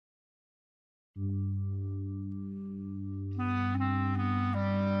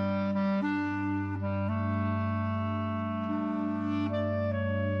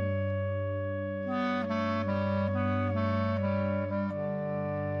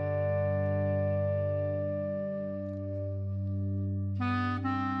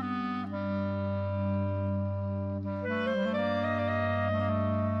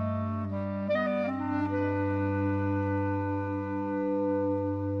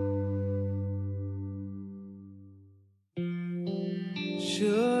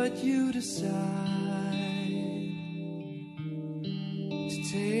Should you decide to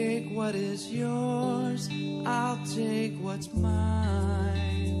take what is yours, I'll take what's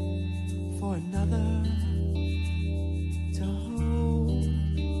mine for another to hold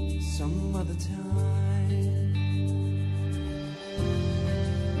some other time.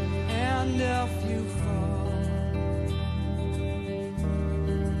 And if you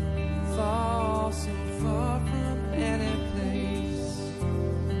fall so far from any place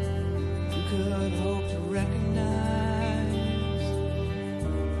you could hope to recognize,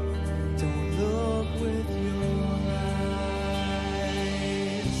 don't look with your eyes.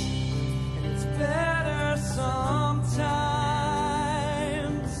 And it's better sometimes.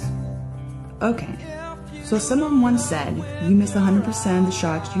 Okay, so someone once said, you miss 100% of the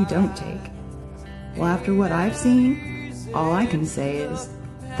shots you don't take. Well, after what I've seen, all I can say is,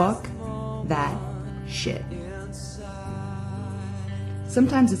 fuck that shit.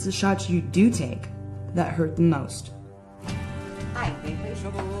 Sometimes it's the shots you do take that hurt the most. I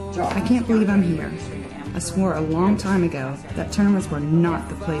can't believe I'm here. I swore a long time ago that tournaments were not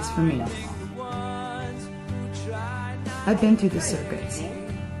the place for me. I've been through the circuits.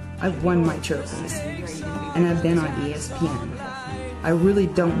 I've won my trophies. And I've been on ESPN. I really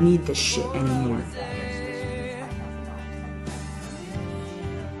don't need this shit anymore.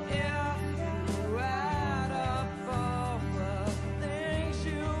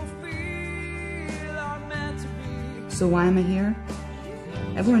 So why am I here?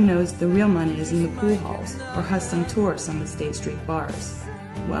 Everyone knows the real money is in the pool halls or hustling tourists on the State Street bars.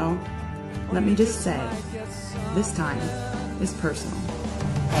 Well, let me just say, this time is personal.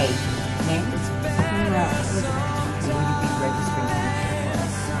 Hey, man, who would you be great to spring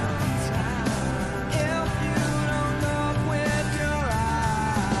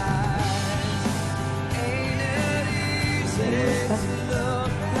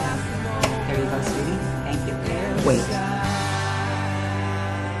There you go, sweetie. Thank you. Wait.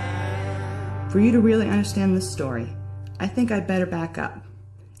 For you to really understand this story, I think I'd better back up.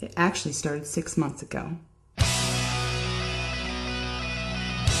 It actually started 6 months ago.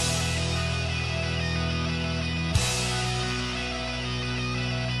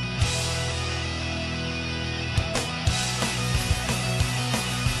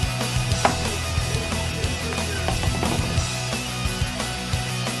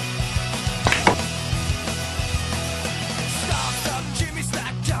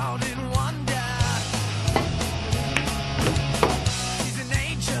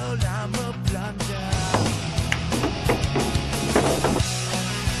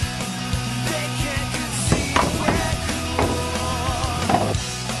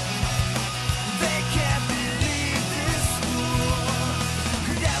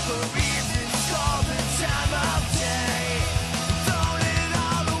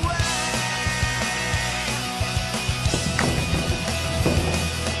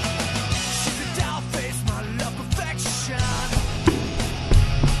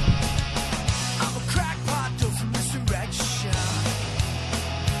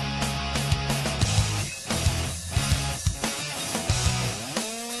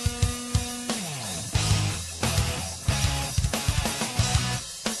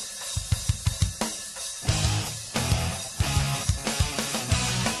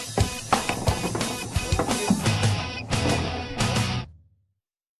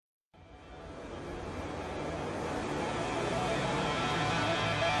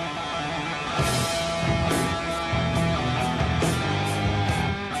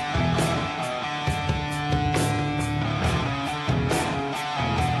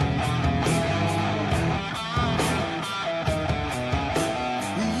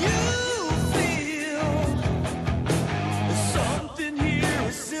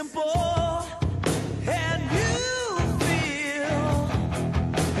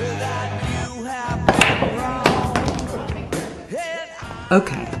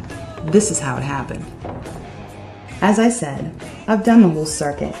 Okay, this is how it happened. As I said, I've done the whole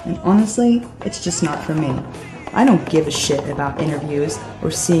circuit, and honestly, it's just not for me. I don't give a shit about interviews or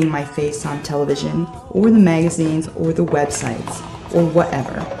seeing my face on television or the magazines or the websites or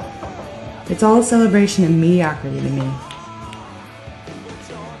whatever. It's all a celebration of mediocrity to me.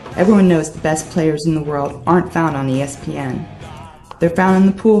 Everyone knows the best players in the world aren't found on ESPN. They're found in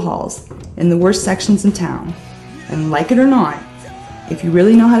the pool halls, in the worst sections in town. And like it or not, if you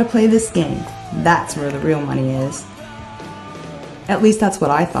really know how to play this game, that's where the real money is. At least that's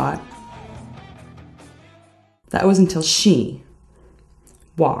what I thought. That was until she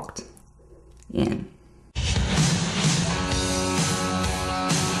walked in.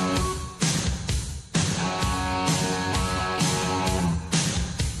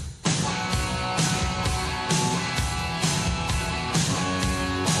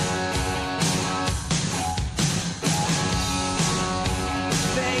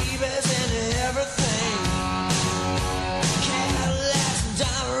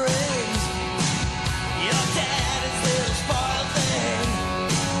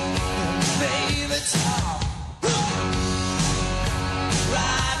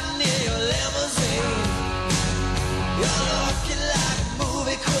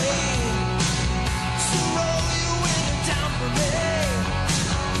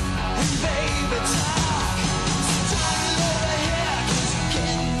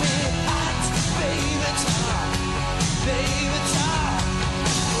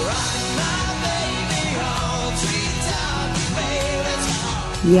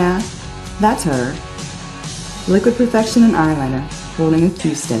 Yeah, that's her. Liquid perfection and eyeliner, holding a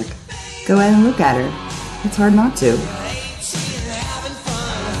cue stick. Go ahead and look at her. It's hard not to.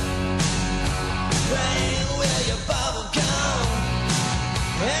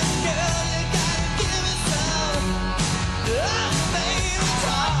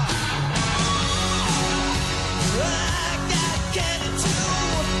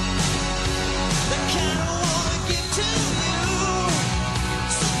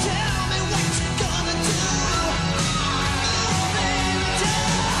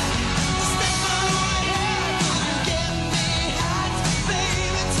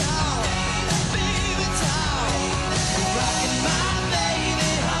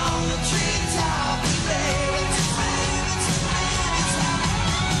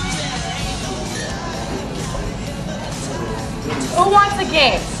 Who wants a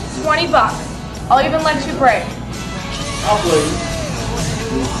game? 20 bucks. I'll even let you break. I'll play.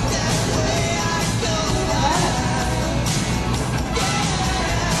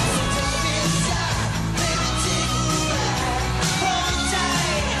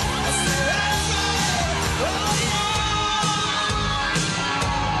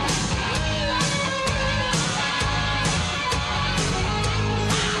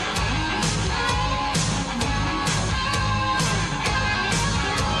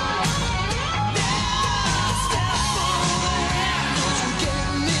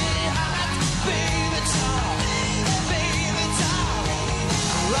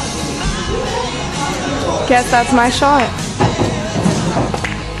 Guess that's my shot.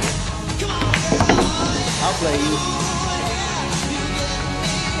 I'll play you.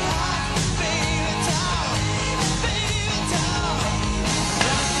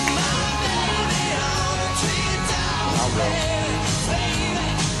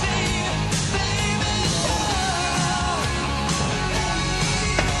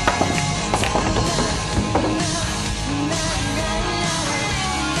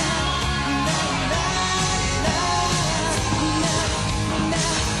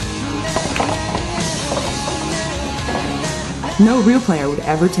 No real player would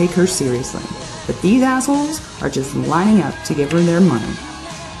ever take her seriously, but these assholes are just lining up to give her their money.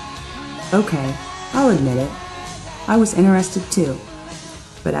 Okay, I'll admit it. I was interested too.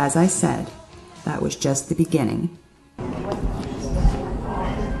 But as I said, that was just the beginning.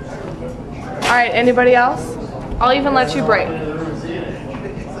 Alright, anybody else? I'll even let you break.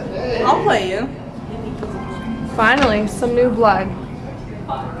 I'll play you. Finally, some new blood.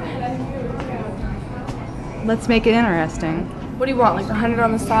 Let's make it interesting. What do you want, like 100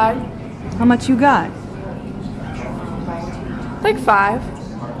 on the side? How much you got? Like 5.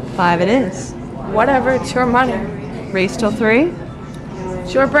 5 it is. Whatever, it's your money. Race till 3?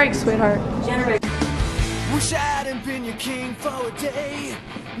 It's your break, sweetheart. Wish I hadn't been your king for a day.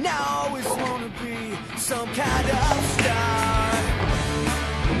 Now I always wanna be some kind of star.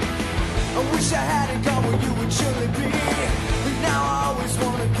 I wish I hadn't gone where you would surely be. Now I always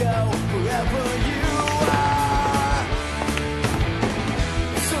wanna go wherever you are.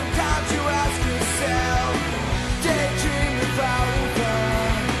 Sometimes you ask yourself, daydream about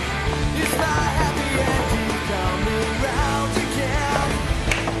love. Is my happy ending coming round again?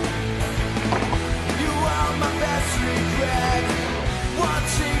 You are my best regret. One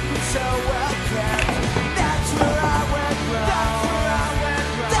secret so well kept. That's where I went wrong. That's where I went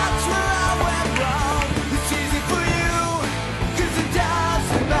wrong. That's where I went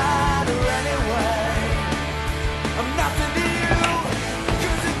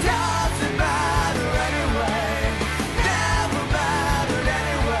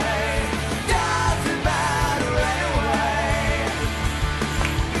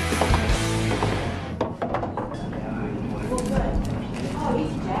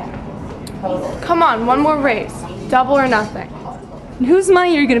on, one more race. Double or nothing. And whose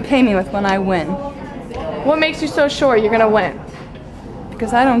money are you going to pay me with when I win? What makes you so sure you're gonna win?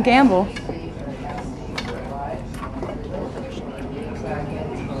 Because I don't gamble.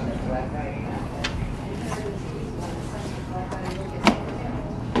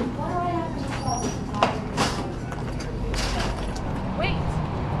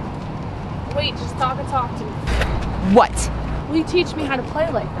 Wait, just stop and talk to me. What? Will you teach me how to play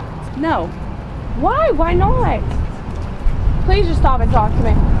like that? No. Why? Why not? Please just stop and talk to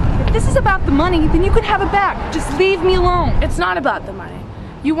me. If this is about the money, then you can have it back. Just leave me alone. It's not about the money.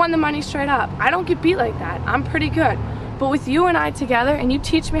 You won the money straight up. I don't get beat like that. I'm pretty good. But with you and I together, and you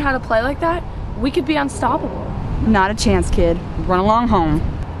teach me how to play like that, we could be unstoppable. Not a chance, kid. Run along home.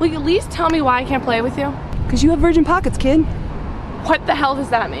 Will you at least tell me why I can't play with you? Because you have virgin pockets, kid. What the hell does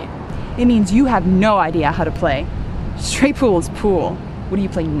that mean? It means you have no idea how to play. Straight pool is pool. What do you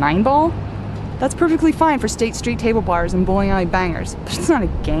play, 9-ball? That's perfectly fine for State Street table bars and bowling alley bangers, but it's not a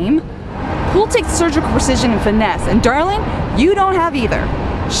game. Pool takes surgical precision and finesse, and darling, you don't have either.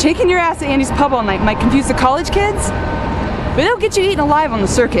 Shaking your ass at Andy's pub all night might confuse the college kids, but it'll get you eaten alive on the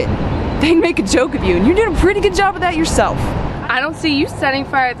circuit. They'd make a joke of you, and you're doing a pretty good job of that yourself. I don't see you setting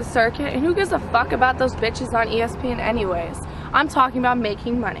fire at the circuit, and who gives a fuck about those bitches on ESPN anyways? I'm talking about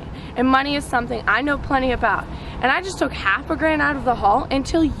making money, and money is something I know plenty about. And I just took half a grand out of the haul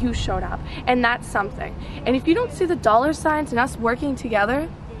until you showed up, and that's something. And if you don't see the dollar signs and us working together,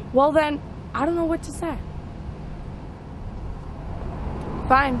 well then, I don't know what to say.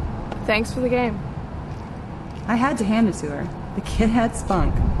 Fine, thanks for the game. I had to hand it to her. The kid had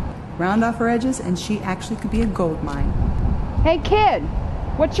spunk. Round off her edges, and she actually could be a gold mine. Hey kid,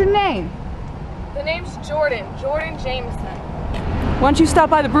 what's your name? The name's Jordan Jameson. Why don't you stop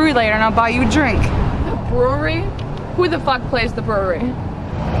by the brewery later and I'll buy you a drink? The brewery? Who the fuck plays the brewery?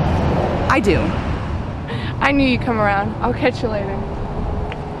 I do. I knew you'd come around. I'll catch you later.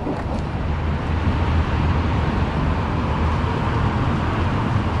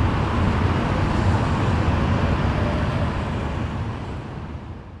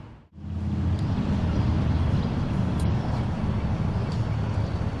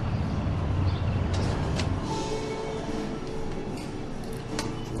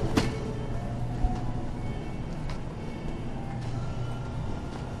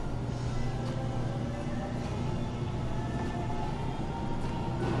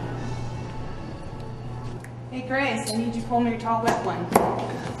 Hey Grace, I need you to pull me your tall wet one.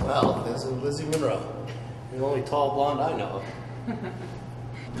 Well, this is Lizzie Monroe. The only tall blonde I know of.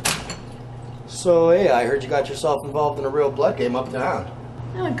 So, hey, I heard you got yourself involved in a real blood game uptown.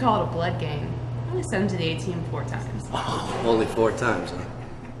 I would call it a blood game. I only sent him to the A-team 4 times. Oh, only 4 times,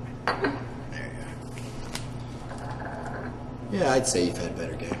 huh? Yeah, I'd say you've had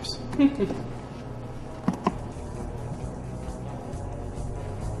better games.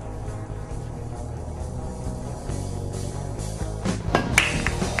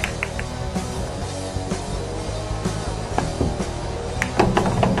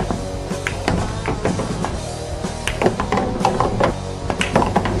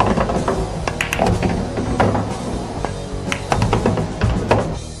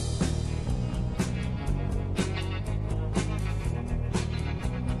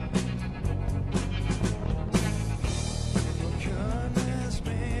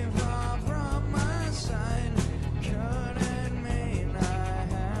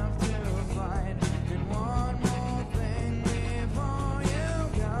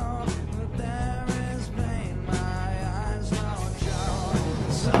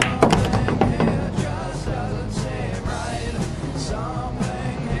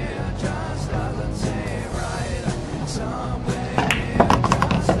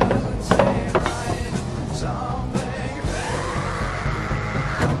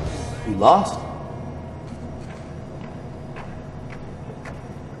 Lost?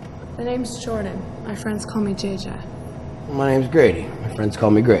 The name's Jordan. My friends call me JJ. My name's Grady. My friends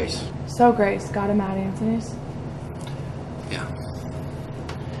call me Grace. So Grace, got him at Anthony's? Yeah.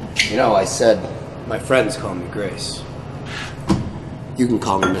 You know, I said my friends call me Grace. You can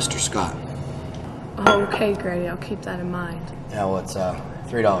call me Mr. Scott. Oh, okay, Grady. I'll keep that in mind. Now it's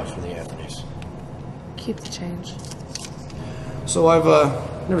 $3 for the Anthony's. Keep the change. So I've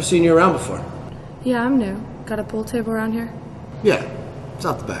never seen you around before. Yeah, I'm new. Got a pool table around here? Yeah, it's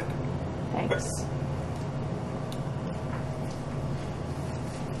out the back. Thanks.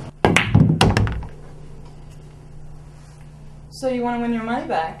 So you want to win your money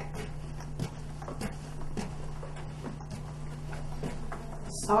back?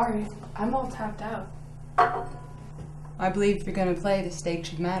 Sorry, I'm all tapped out. I believe if you're going to play, the stakes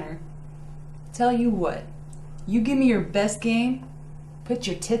should matter. Tell you what, you give me your best game, put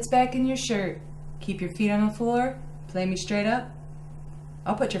your tits back in your shirt, keep your feet on the floor, play me straight up,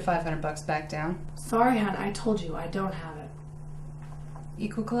 I'll put your $500 back down. Sorry, hon, I told you I don't have it.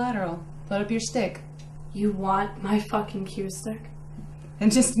 Equal collateral. Put up your stick. You want my fucking cue stick?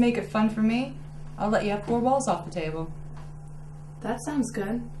 And just to make it fun for me, I'll let you have 4 balls off the table. That sounds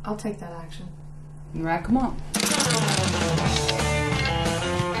good. I'll take that action. And rack 'em up.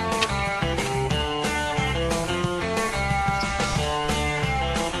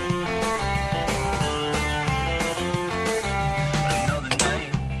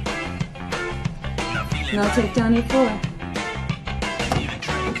 And I'll take down your 4.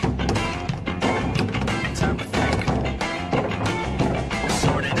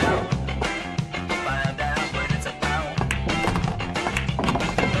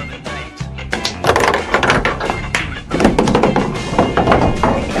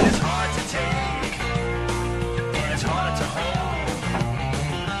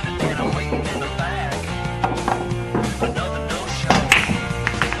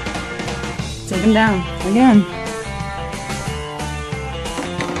 Take him down. Again.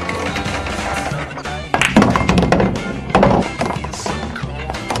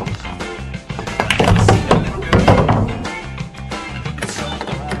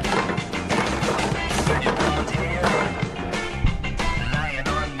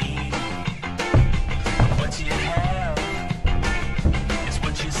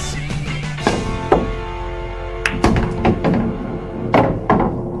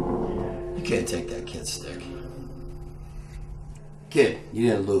 Take that kid's stick. Kid, you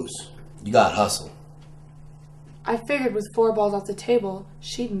didn't lose. You got hustle. I figured with 4 balls off the table,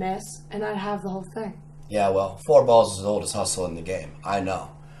 she'd miss, and I'd have the whole thing. Yeah, well, 4 balls is as old as hustle in the game. I know.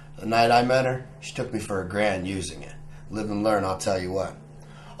 The night I met her, she took me for $1,000 using it. Live and learn, I'll tell you what.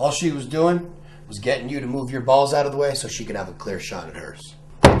 All she was doing was getting you to move your balls out of the way so she could have a clear shot at hers.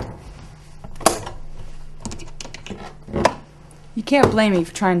 You can't blame me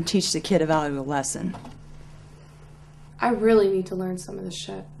for trying to teach the kid a valuable lesson. I really need to learn some of this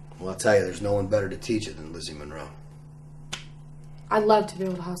shit. Well, I'll tell you, there's no one better to teach it than Lizzie Monroe. I'd love to be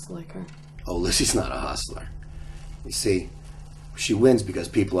able to hustle like her. Oh, Lizzie's not a hustler. You see, she wins because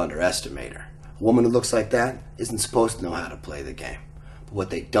people underestimate her. A woman who looks like that isn't supposed to know how to play the game. But what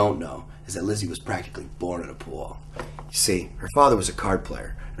they don't know is that Lizzie was practically born in a pool. You see, her father was a card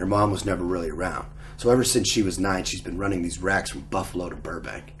player, and her mom was never really around. So ever since she was 9, she's been running these racks from Buffalo to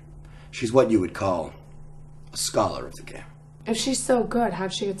Burbank. She's what you would call a scholar of the game. If she's so good,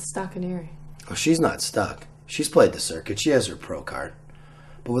 how'd she get stuck in Erie? Oh, she's not stuck. She's played the circuit. She has her pro card.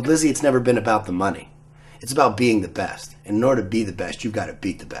 But with Lizzie, it's never been about the money. It's about being the best. And in order to be the best, you've got to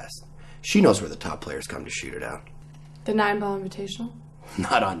beat the best. She knows where the top players come to shoot it out. The 9-ball invitational?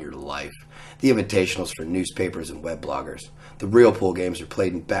 Not on your life. The invitational's for newspapers and web bloggers. The real pool games are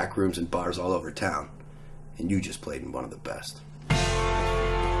played in back rooms and bars all over town. And you just played in one of the best.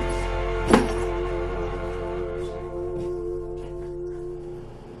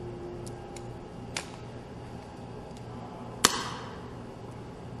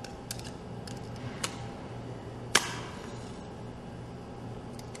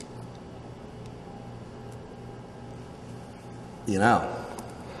 You know.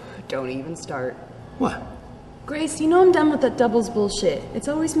 Don't even start. What? Grace, you know I'm done with that doubles bullshit. It's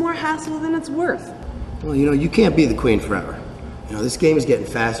always more hassle than it's worth. Well, you know, you can't be the queen forever. You know, this game is getting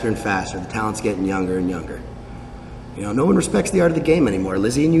faster and faster. The talent's getting younger and younger. You know, no one respects the art of the game anymore,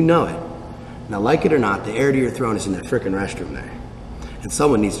 Lizzie, and you know it. Now, like it or not, the heir to your throne is in that frickin' restroom there. And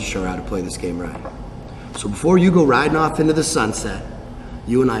someone needs to show her how to play this game right. So before you go riding off into the sunset,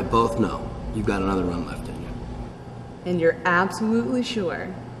 you and I both know you've got another run left in you. And you're absolutely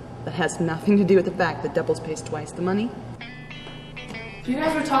sure that has nothing to do with the fact that doubles pays twice the money? If you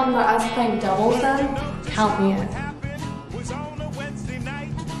guys were talking about us playing doubles then, count me in.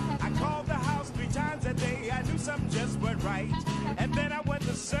 And then I went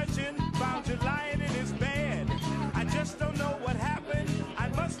to searching, found you lying in his bed. I just don't know what happened. I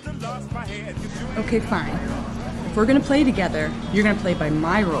must have lost my head. Okay, fine. If we're gonna play together, you're gonna play by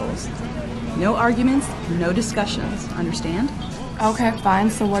my rules. No arguments, no discussions. Understand? Okay, fine.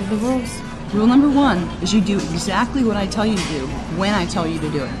 So what are the rules? Rule number 1 is you do exactly what I tell you to do when I tell you to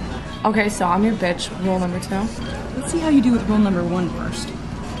do it. Okay, so I'm your bitch. Rule number 2. Let's see how you do with rule number 1 first.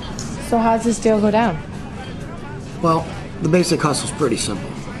 So how's this deal go down? Well, the basic hustle's pretty simple.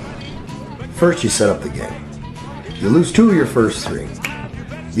 First, you set up the game. You lose 2 of your first 3.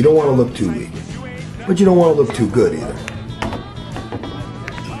 You don't want to look too weak, but you don't want to look too good either.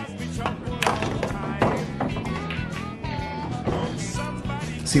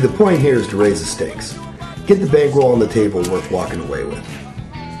 See, the point here is to raise the stakes. Get the bankroll on the table worth walking away with.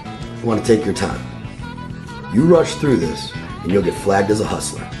 You want to take your time. You rush through this, and you'll get flagged as a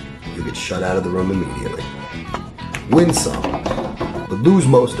hustler. You'll get shut out of the room immediately. Win some, but lose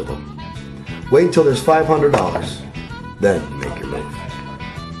most of them. Wait until there's $500, then you make your move.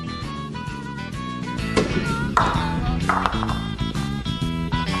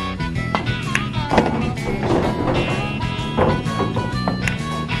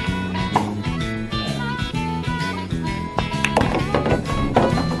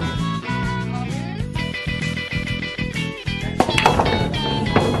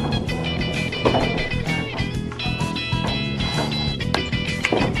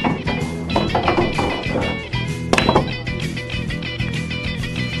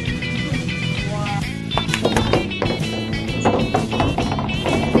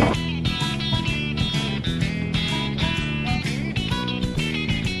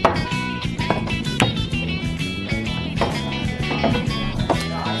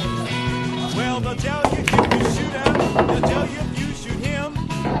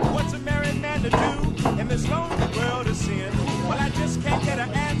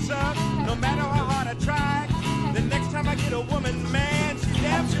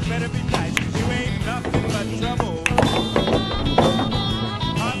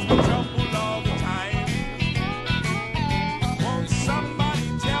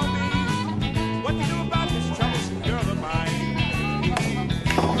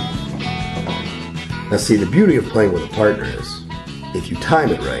 Now see, the beauty of playing with a partner is, if you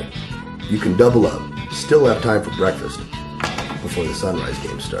time it right, you can double up, still have time for breakfast before the sunrise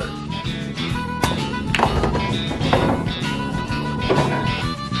games start.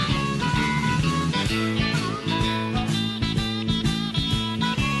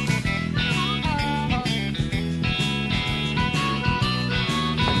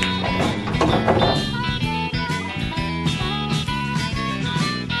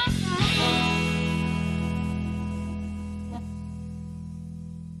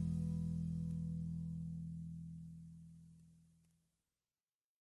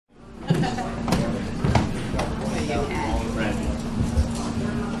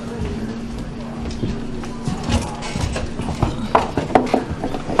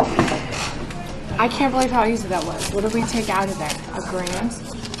 I can't believe how easy that was. What did we take out of there? A grand?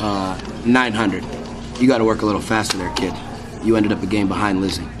 900. You gotta work a little faster there, kid. You ended up a game behind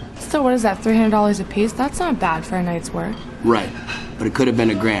Lizzie. So what is that, $300 a piece? That's not bad for a night's work. Right, but it could have been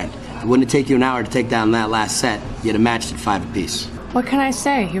a grand. It wouldn't have taken you an hour to take down that last set. You'd have matched at 5 apiece. What can I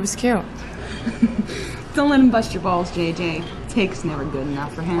say? He was cute. Don't let him bust your balls, JJ. Take's never good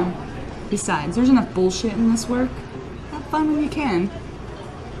enough for him. Besides, there's enough bullshit in this work. Have fun when you can.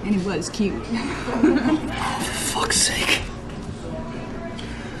 And he was cute. For fuck's sake.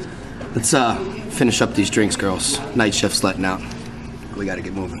 Let's finish up these drinks, girls. Night shift's letting out. We gotta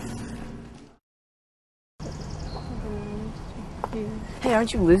get moving. Hey,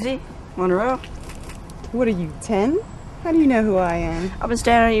 aren't you Lizzie Monroe? What are you, 10? How do you know who I am? I've been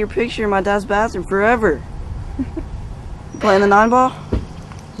standing at your picture in my dad's bathroom forever. You playing the 9-ball?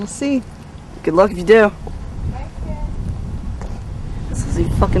 We'll see. Good luck if you do. This is Lizzie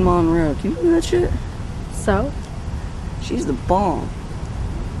fucking Monroe. Can you believe that shit? So? She's the bomb.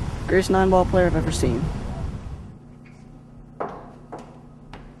 Greatest 9-ball player I've ever seen.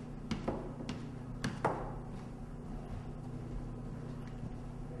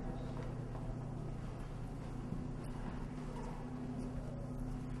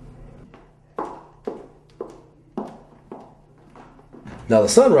 Now the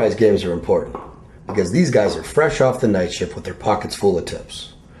sunrise games are important because these guys are fresh off the night shift with their pockets full of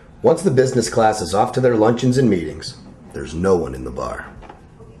tips. Once the business class is off to their luncheons and meetings, there's no one in the bar.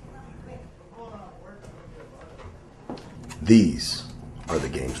 These are the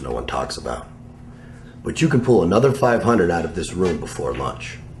games no one talks about. But you can pull another 500 out of this room before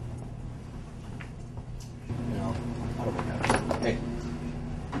lunch. Hey.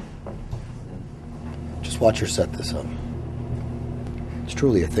 Just watch her set this up. It's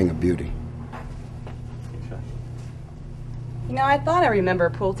truly a thing of beauty. You know, I thought I remember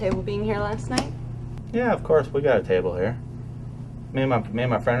a pool table being here last night. Yeah, of course, we got a table here. Me and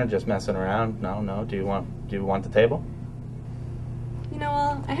my friend are just messing around. No. Do you want the table? You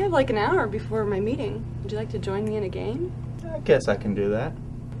know, I have like an hour before my meeting. Would you like to join me in a game? I guess I can do that.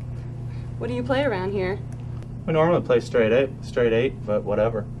 What do you play around here? We normally play straight eight, but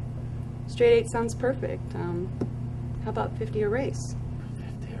whatever. Straight 8 sounds perfect. How about 50 a race?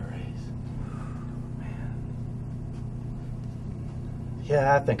 50 a race. Man.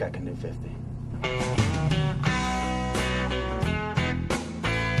 Yeah, I think I can do 50.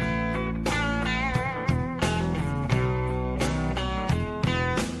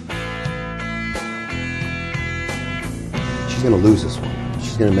 she's gonna lose this one.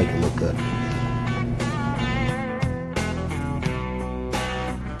 She's gonna make it look good.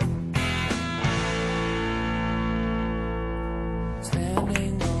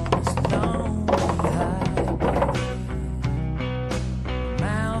 Standing on this lonely highway,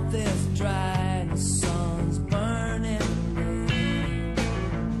 mouth is dry and the sun's burning me.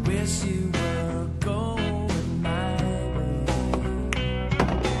 Wish you were going my way.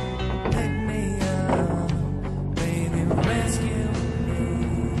 Pick me up, baby, rescue me.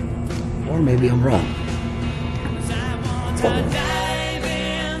 Or maybe I'm wrong. 'Cause I want to dive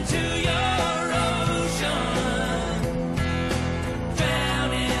into your ocean,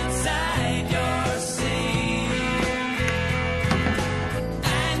 drown inside your sea. I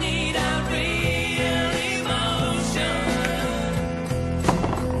need a real emotion,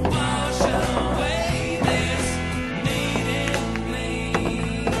 wash away this needing me.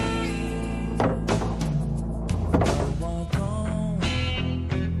 Walk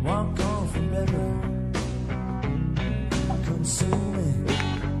on forever, consuming.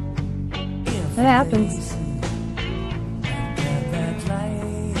 That happens. That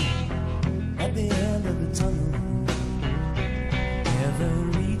light at the end of the tunnel, never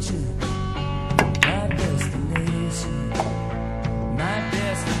reaching my destination. My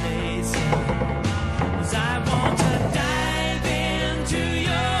destination is I want to dive into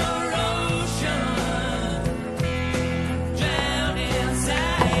your ocean, drown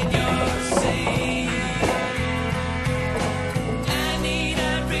inside your sea. I need a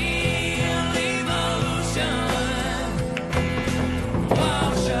real emotion,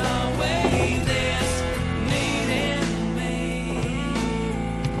 wash away this needing me.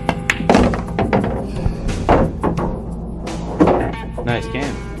 Nice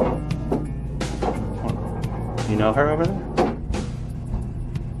game. You know her over there?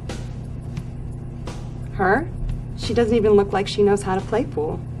 Her? She doesn't even look like she knows how to play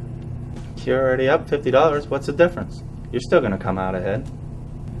pool. You're already up $50. What's the difference? You're still gonna come out ahead.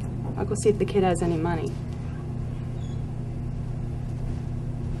 I'll go see if the kid has any money.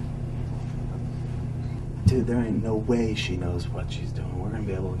 Dude, there ain't no way she knows what she's doing. We're gonna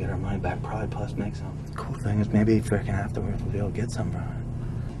be able to get our money back, probably plus make some. Cool thing is maybe freaking afterwards we'll be able to get some from her.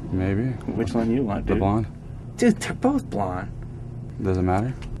 Maybe. Which one you want, The dude? blonde? Dude, they're both blonde. Does it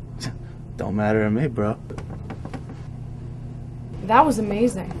matter? Don't matter to me, bro. That was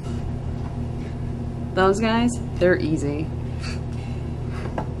amazing. Those guys, they're easy.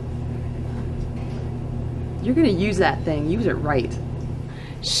 You're gonna use that thing. Use it right.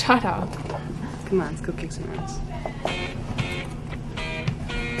 Shut up. Come on, let's go kick some ass.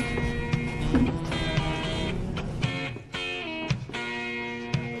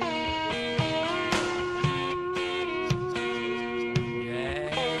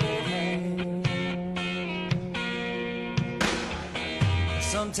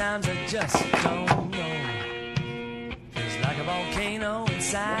 Sometimes I just don't know. Feels like a volcano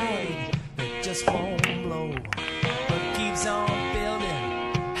inside that just won't blow, but keeps on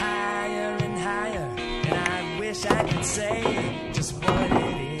building higher and higher. And I wish I could say just what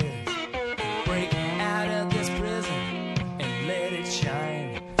it is. Break out of this prison and let it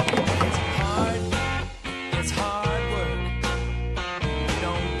shine. It's hard work. You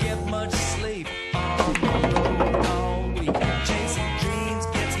don't get much sleep on the road all week. Chasing dreams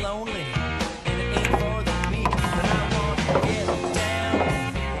gets lonely, and it ain't for the weak. But I want to get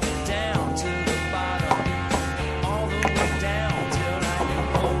down to the bottom, all the way down till I can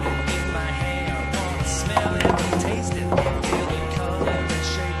hold it in my hand. Want to smell it, taste it, feel the color and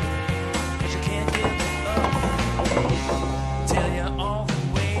shape it. 'Cause you can't give it up till you're all the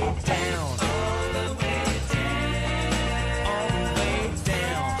way down. All the way down. All the way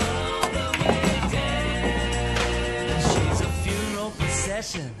down. All the way down. She's a funeral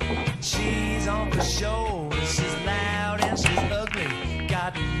procession. She's on the show. She's loud and she's ugly.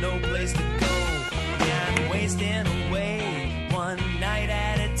 Got no place to go. Yeah, I'm wasting away one night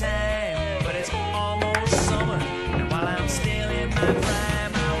at a time. But it's almost summer, and while I'm still in my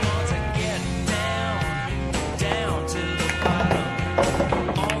prime, I want to get down to the bottom,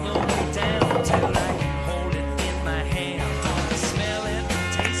 all the way down till I can hold it in my hand. Want to smell it,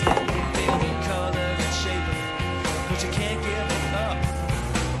 taste it, feel the color and shape it. But you can't give it up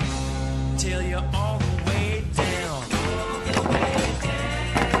till you're all the way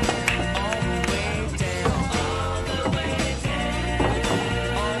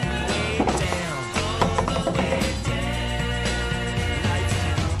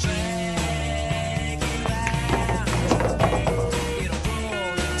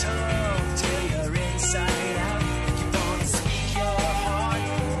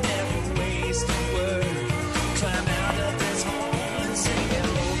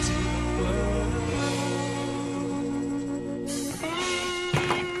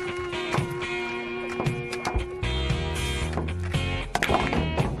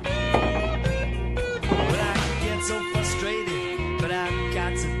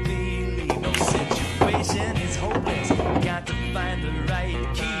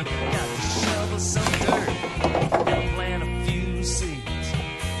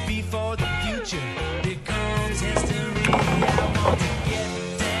for the future becomes history. I want to get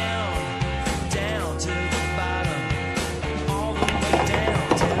down, down to the bottom, all the way down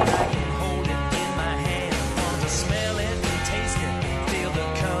till I can hold it in my hand. I want to smell it and taste it, feel the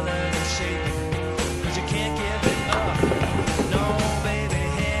color and shape it, 'cause you can't give it up. No, baby,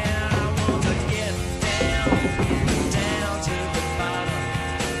 yeah, I want to get down, down to the bottom,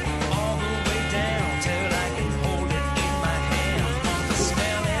 all the way down till I can hold it in my hand. I want to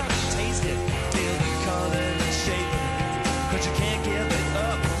smell it and taste it, feel the color and shape it, 'cause you can't give it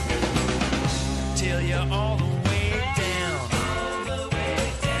up till you're all the way down, all the way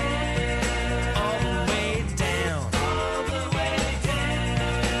down, all the way down, all the way down,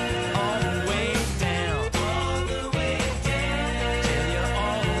 all the way down, all the way down, till you're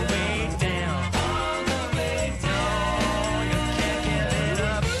all the way down, all the way down. You can't give it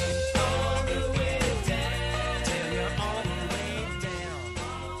up, all the way down, till you're all the way down,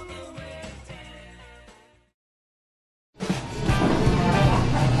 all the way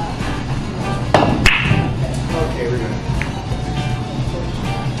Okay, we're good.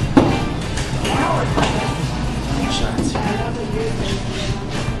 Shots.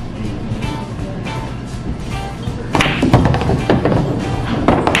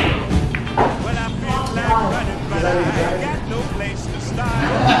 Well, I feel like running, but I ain't got no place to start.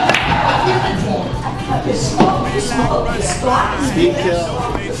 Speed kill.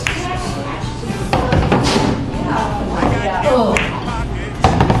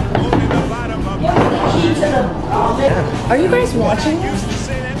 Are you guys watching? Yeah,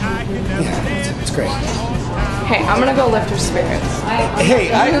 it's great. Hey, I'm gonna go lift her spirits.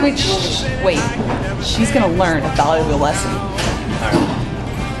 Hey, Wait, she's gonna learn a valuable lesson.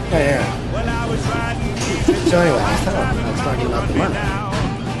 Yeah. So anyway, I was talking about the money.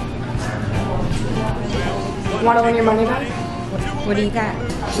 Wanna win your money back? What do you got?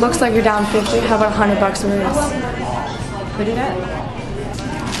 Looks like you're down 50. How about $100 a raise? Put it up.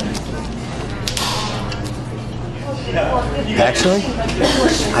 Actually,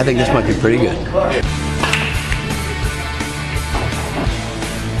 I think this might be pretty good.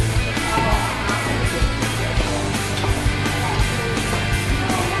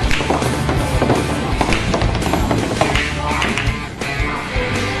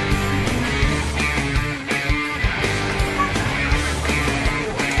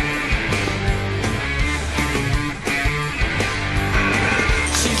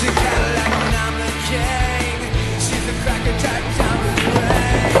 She's a Cadillac and I'm the king. She's a cracker jack down the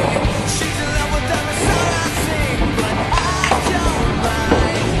drain. She's in love with every song I sing, but I don't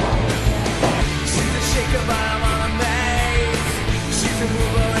mind. She's a shaker, but I'm on a maze. She's a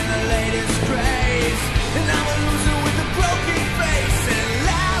mover in the latest craze, and I'm a loser with a broken face and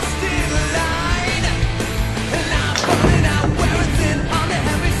last in line. And I'm burning out where it's in on the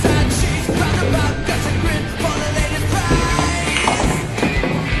heavy side. She's proud about guts and grin for the latest prize.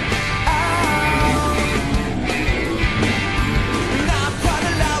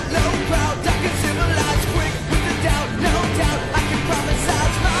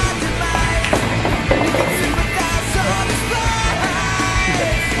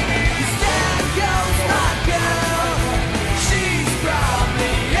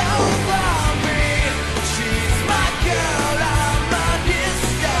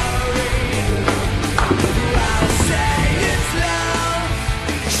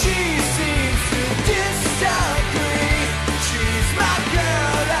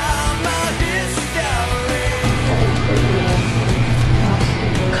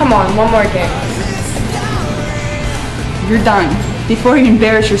 Come on, one more game. You're done. Before you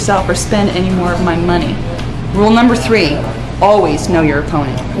embarrass yourself or spend any more of my money. Rule number 3, always know your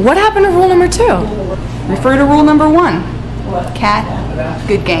opponent. What happened to rule number 2? Refer to rule number 1. Cat,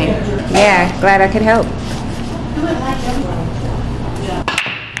 good game. Yeah, glad I could help.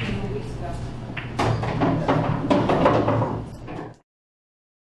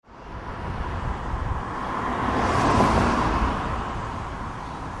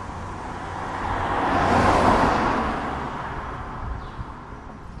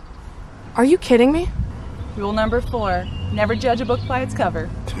 Are you kidding me? Rule number 4, never judge a book by its cover.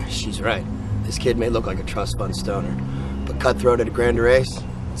 She's right. This kid may look like a trust fund stoner, but cutthroat at a grand race,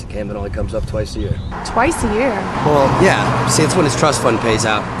 it's a game that only comes up twice a year. Twice a year? Well, yeah. See, it's when his trust fund pays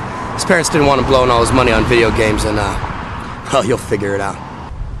out. His parents didn't want him blowing all his money on video games, and, well, you'll figure it out.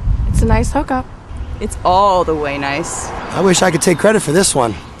 It's a nice hookup. It's all the way nice. I wish I could take credit for this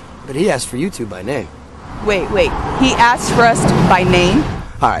one, but he asked for you two by name. Wait, he asked for us by name?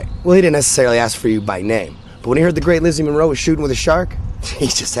 Alright, well, he didn't necessarily ask for you by name, but when he heard the great Lizzie Monroe was shooting with a shark, he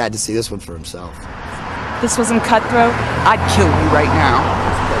just had to see this one for himself. This wasn't cutthroat, I'd kill you right now.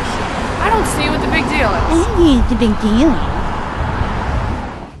 don't see what the big deal is. It's a big deal.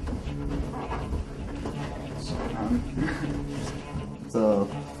 So,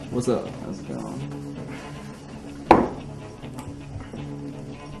 what's up? How's it going?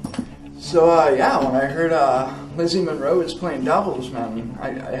 So, yeah, when I heard Lizzie Monroe was playing doubles, man,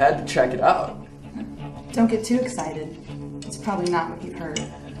 I had to check it out. Don't get too excited. It's probably not what you've heard.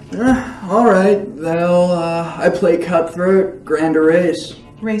 Alright, well, I play cutthroat, grand race.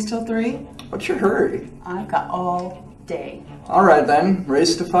 Race till 3? What's your hurry? I've got all day. Alright then,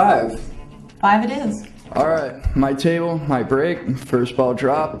 race to 5. 5 it is. Alright, my table, my break, first ball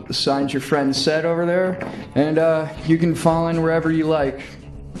drop, the sign's your friend's set over there, and you can fall in wherever you like.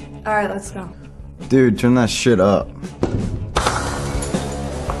 Alright, let's go. Dude, turn that shit up.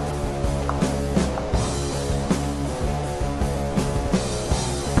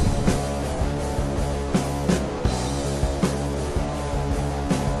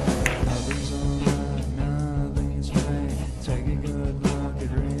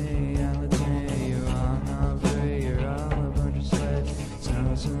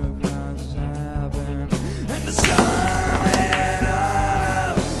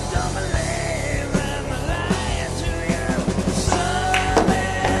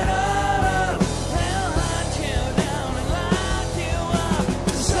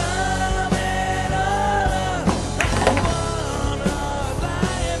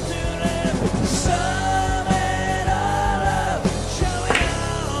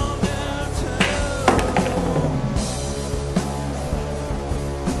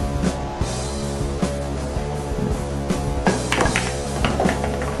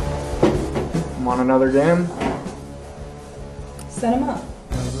 Want another game? Set him up.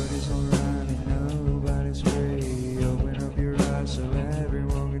 Nobody's alright and nobody's free. Open up your eyes so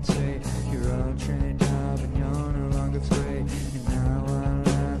everyone can see you're all trained up and you're no longer free. And now I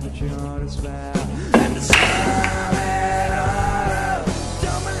laugh at your despair. And the sun and all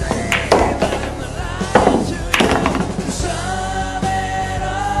don't believe I'm the lie to you. The sun and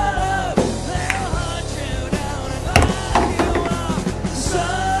all they'll hunt you down and lock you up. The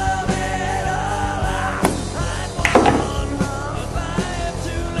sun and all I'd want a life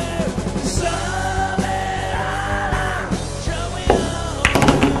to live. The sun and all show me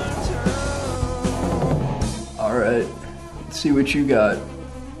all. Alright, let's see what you got.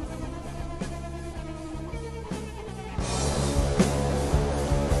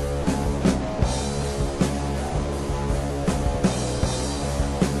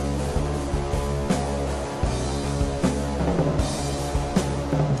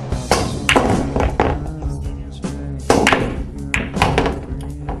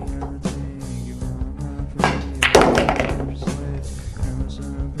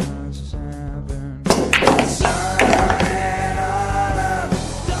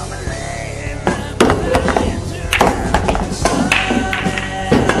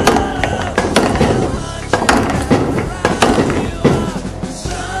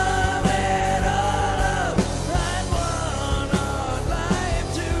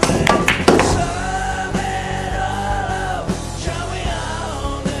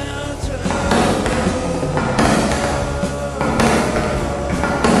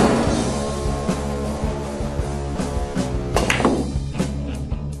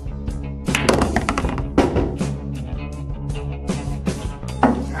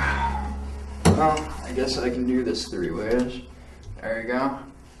 Well, I guess I can do this 3 ways. There you go.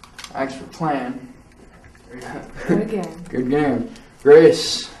 Thanks for playing. Good game. Good game.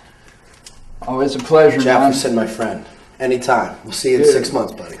 Grace, always a pleasure, Jefferson, my friend. Anytime. We'll see you in Dude. 6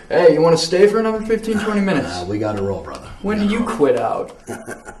 months, buddy. Hey, you want to stay for another 15, 20 minutes? We gotta roll, brother. When do you quit out?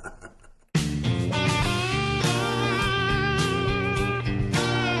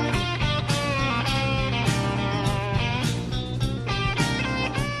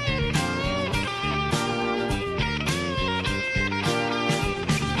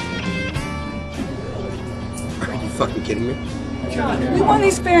 Are you fucking kidding me? We won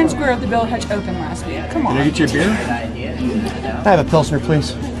these fair and square at the Bill Hutch Open last week. Come on. Can I get you a beer? I have a Pilsner,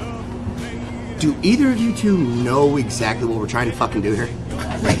 please. Do either of you two know exactly what we're trying to fucking do here?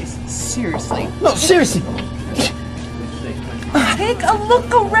 Seriously. No, seriously. Take a look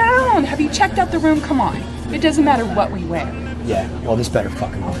around. Have you checked out the room? Come on. It doesn't matter what we wear. Yeah, well, this better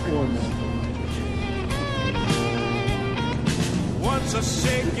fucking work. Once I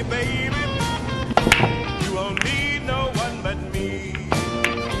shake you, baby, you won't need no one but me.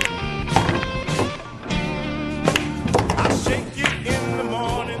 I'll shake you in the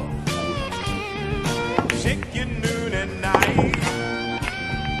morning, shake you noon and night.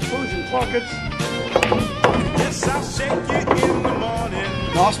 Close your pockets. Yes, I'll shake you in the morning.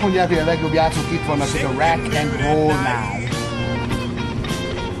 No, azt mondják, hogy a legjobb játszók itt vannak, hogy a rock and roll-nál.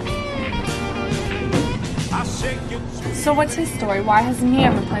 So what's his story? Why hasn't he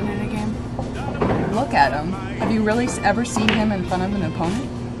ever played in a game? Look at him. Have you really ever seen him in front of an opponent?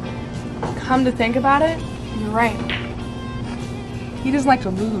 Come to think about it, you're right. He doesn't like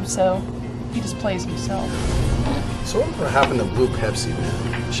to lose, so he just plays himself. So what happened to Blue Pepsi,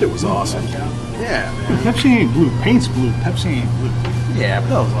 man? Shit was awesome. Yeah, man. Pepsi ain't blue. Paint's blue. Pepsi ain't blue. Yeah, but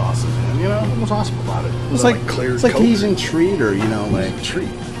that was awesome, man. You know, what was awesome about it? It was like clear. It's like he's in treat, or you know, like treat.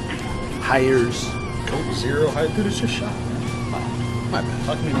 Hires. Coke Zero. Dude, it's just shot, man. My bad.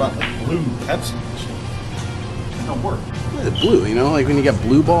 Talking about like blue Pepsi and shit. It don't work. Yeah, the blue, you know, like when you got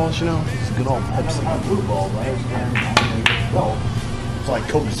blue balls, you know, it's a good old Pepsi. Not blue ball, right? No. It's like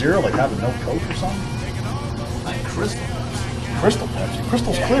Coke Zero, like having no Coke or something. Like Crystal Pepsi. Crystal Pepsi.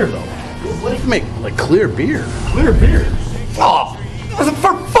 Crystal's clear though. What if you make like clear beer? Clear beer. Oh,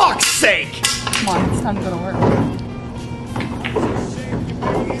 for fuck's sake! Come on, it's time to go to work.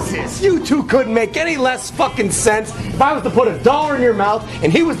 Jesus, you two couldn't make any less fucking sense if I was to put $1 in your mouth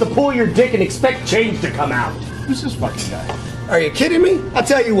and he was to pull your dick and expect change to come out. Who's this fucking guy? Are you kidding me? I'll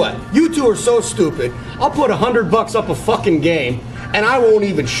tell you what, you two are so stupid, I'll put $100 up a fucking game and I won't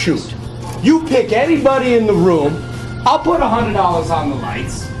even shoot. You pick anybody in the room, I'll put $100 on the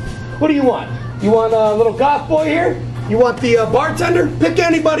lights. What do you want? You want a little goth boy here? You want the bartender? Pick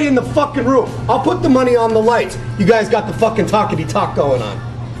anybody in the fucking room. I'll put the money on the lights. You guys got the fucking talkity-talk going on.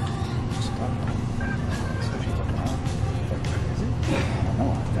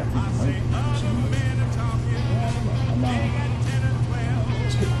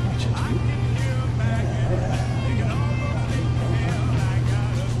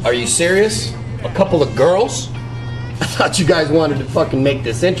 Are you serious? A couple of girls? I thought you guys wanted to fucking make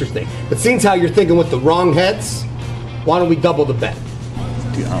this interesting. But seems how you're thinking with the wrong heads, why don't we double the bet?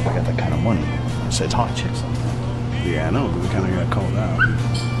 Dude, I don't got that kind of money. It says hot chicks on that. Yeah, I know, but we kind of got called out.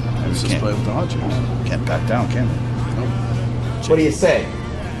 Let's just play with the hot chicks. Can't back down, can we? Nope. What do you say?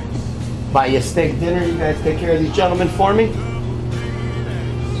 Buy you a steak dinner, you guys take care of these gentlemen for me?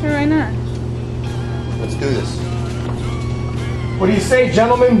 Sure, why not? Let's do this. What do you say,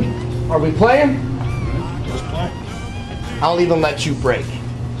 gentlemen? Are we playing? Let's play. I'll even let you break.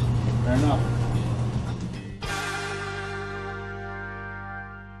 Fair enough.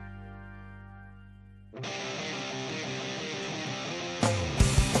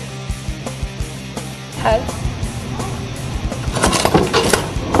 Heads.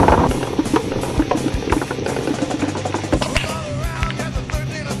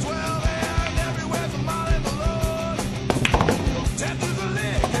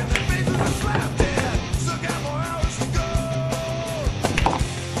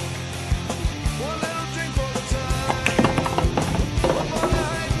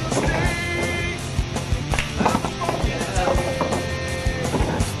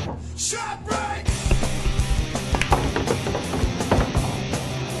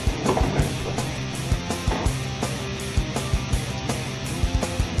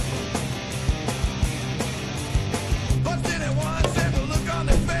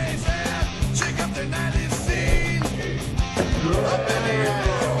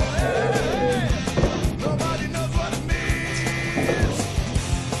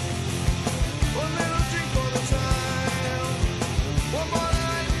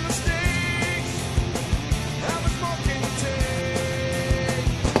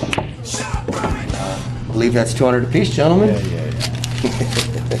 I believe that's 200 apiece, gentlemen. Yeah.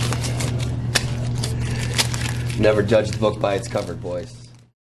 Never judge the book by its cover, boys.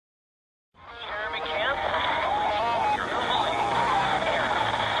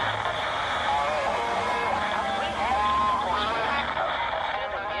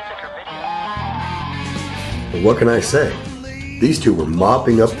 But what can I say? These two were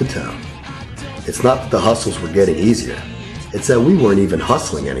mopping up the town. It's not that the hustles were getting easier. It's that we weren't even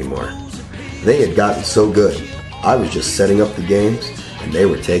hustling anymore. They had gotten so good, I was just setting up the games, and they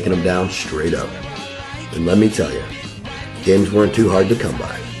were taking them down straight up. And let me tell you, games weren't too hard to come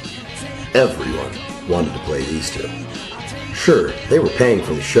by. Everyone wanted to play these two. Sure, they were paying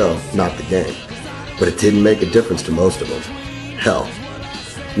for the show, not the game, but it didn't make a difference to most of them. Hell,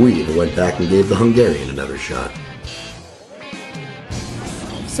 we even went back and gave the Hungarian another shot.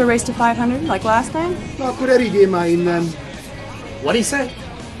 So race to 500 like last time? Na akkor Erie már innen. What'd he say?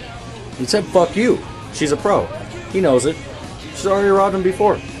 He said, fuck you. She's a pro. He knows it. She's already robbed him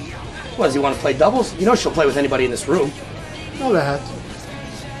before. What, does he want to play doubles? You know she'll play with anybody in this room. Na lehet.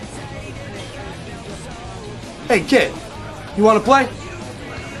 Hey, kid, you want to play?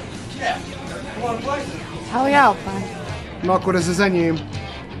 Hell yeah, I'll play. Na akkor ez az enyém.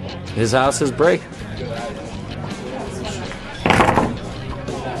 His house, his break.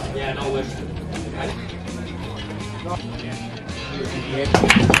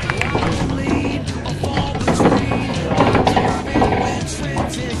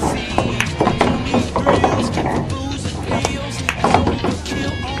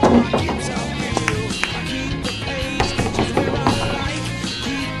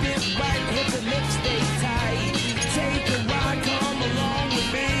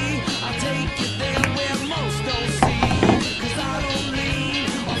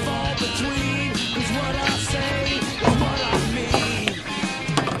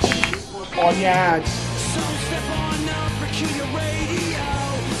 Anyád!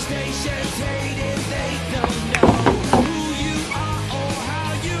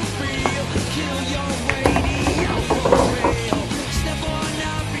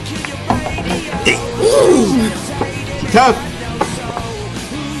 Tough!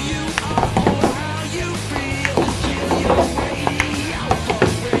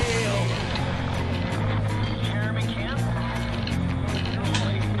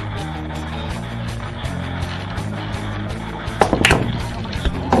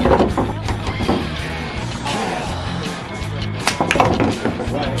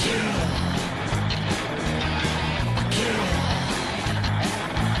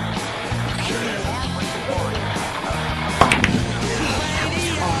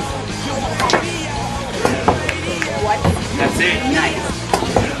 That's it. Nice.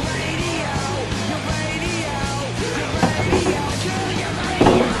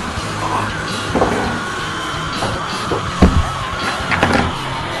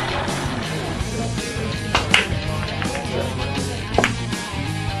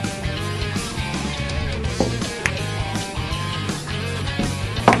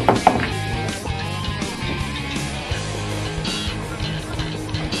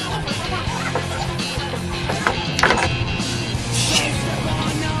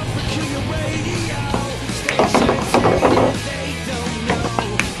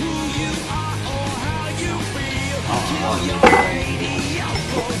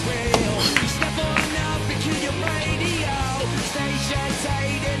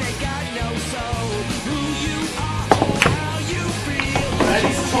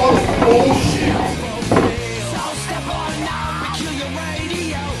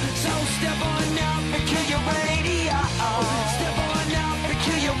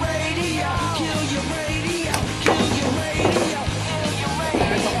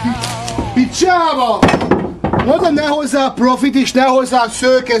 Picsába! Mondom, ne hozzá a profit és ne hozzá a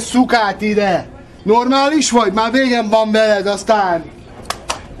szőke szukát ide! Normális vagy? Már végem van veled, aztán...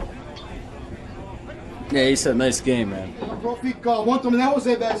 Yeah, he said nice game, man. A profikkal, mondtam, ne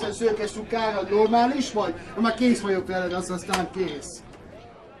hozzá be ezt a szőke szukára, normális vagy? Már kész vagyok veled, aztán kész.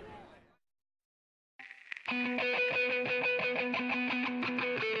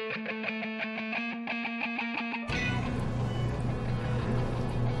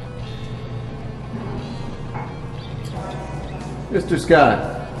 Mr. Scott,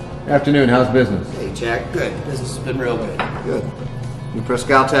 afternoon, how's business? Hey, Jack, good. Business has been real good. Good. New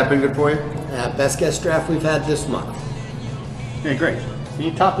Prescal tap been good for you? Best guest draft we've had this month. Hey, great. Can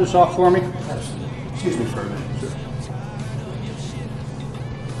you top this off for me? Excuse me for a minute. Sure.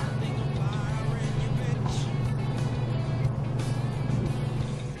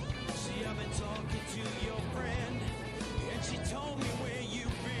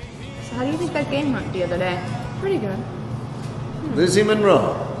 So how do you think that game went the other day? Pretty good. Lizzie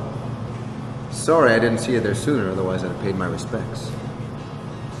Monroe. Sorry I didn't see you there sooner, otherwise I'd have paid my respects.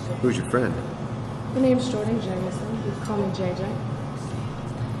 Who's your friend? The name's Jordan Jameson. You can call me JJ.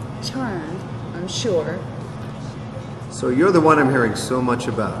 Charmed, I'm sure. So you're the one I'm hearing so much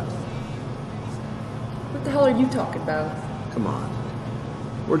about. What the hell are you talking about? Come on.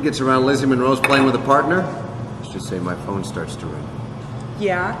 Word gets around Lizzie Monroe's playing with a partner. Let's just say my phone starts to ring.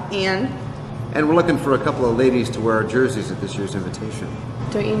 Yeah, and? And we're looking for a couple of ladies to wear our jerseys at this year's invitation.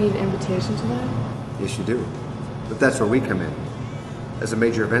 Don't you need an invitation to that? Yes, you do. But that's where we come in. As a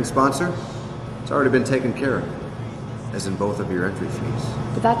major event sponsor, it's already been taken care of. As in both of your entry fees.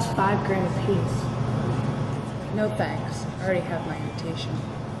 But that's $5 grand a piece. No thanks. I already have my invitation.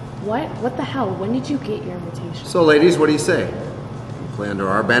 What? What the hell? When did you get your invitation? So ladies, what do you say? You play under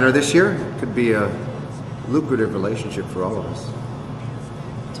our banner this year? Could be a lucrative relationship for all of us.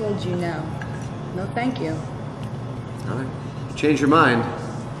 Told you no. No thank you. All right. If you change your mind,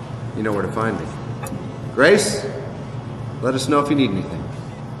 you know where to find me. Grace, let us know if you need anything.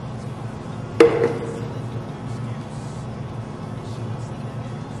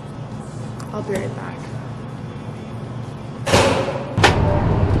 I'll be right back.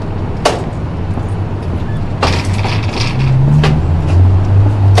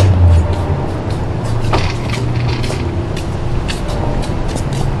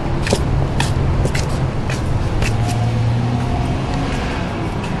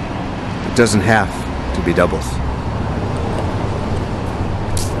 It doesn't have to be doubles.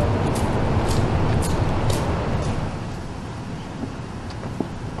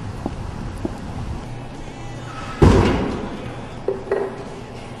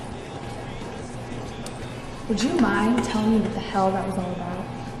 Would you mind telling me what the hell that was all about?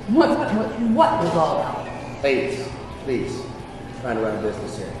 What was all about? Ladies, please. Trying to run a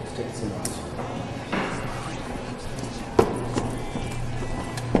business here. Let's take it somewhere else.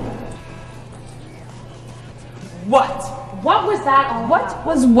 What was that all about? What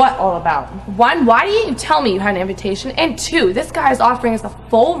was what all about? One, why didn't you tell me you had an invitation? And two, this guy is offering us a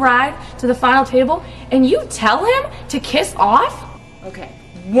full ride to the final table, and you tell him to kiss off? Okay.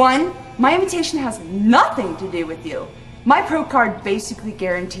 One, my invitation has nothing to do with you. My pro card basically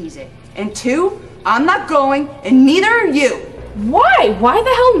guarantees it. And two, I'm not going, and neither are you. Why? Why the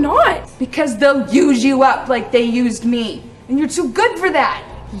hell not? Because they'll use you up like they used me. And you're too good for that.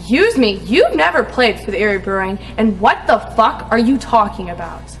 Use me? You've never played for the Erie Brewing, and what the fuck are you talking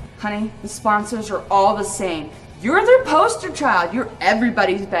about? Honey, the sponsors are all the same. You're their poster child. You're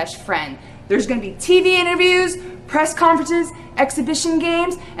everybody's best friend. There's gonna be TV interviews, press conferences, exhibition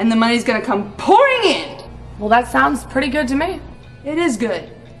games, and the money's gonna come pouring in. Well, that sounds pretty good to me. It is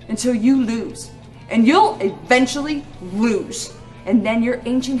good, until you lose. And you'll eventually lose. And then you're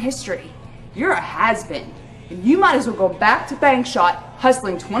ancient history. You're a has-been. And you might as well go back to Bank Shot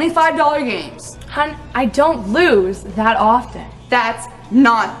hustling $25 games. Hun, I don't lose that often. That's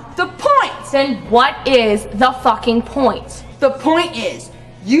not the point. Then what is the fucking point? The point is,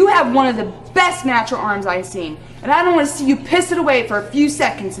 you have one of the best natural arms I've seen, and I don't want to see you piss it away for a few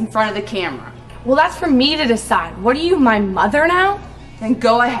seconds in front of the camera. Well, that's for me to decide. What are you, my mother now? Then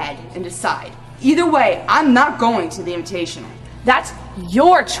go ahead and decide. Either way, I'm not going to the Invitational. That's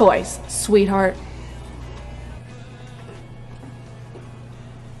your choice, sweetheart.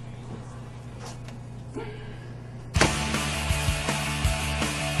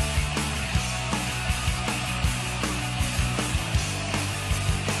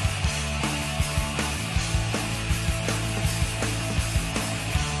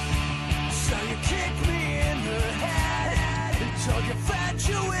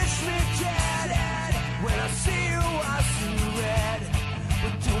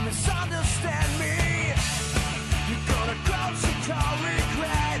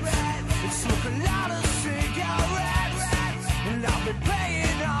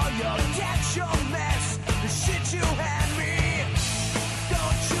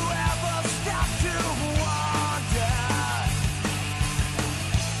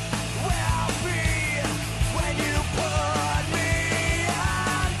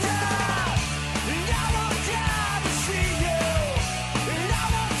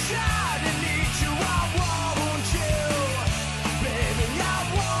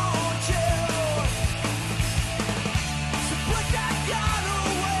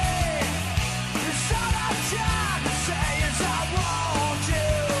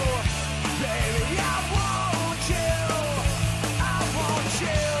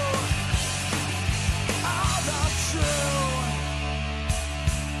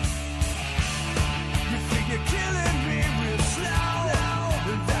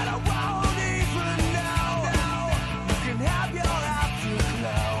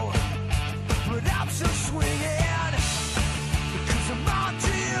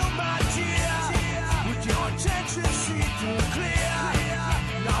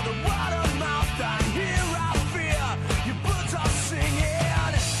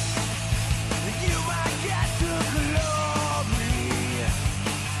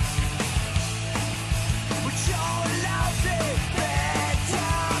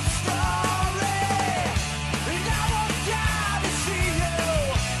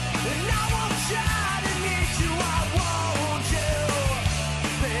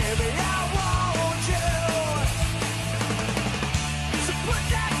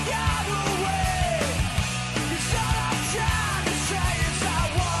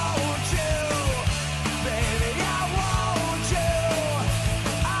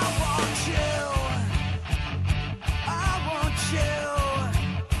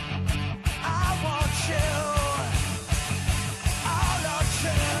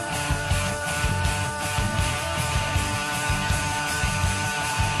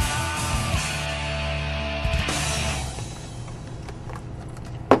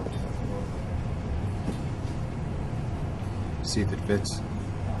 See if it fits.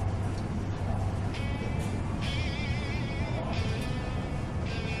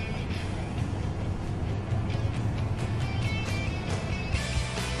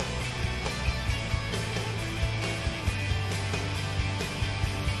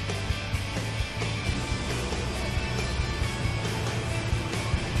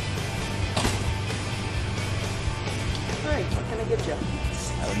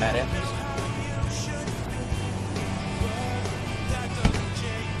 Madison.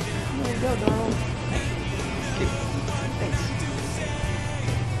 There you go, Donald.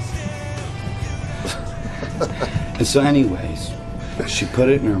 And so anyways, she put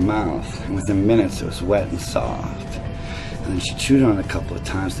it in her mouth, and within minutes it was wet and soft. And then she chewed on it a couple of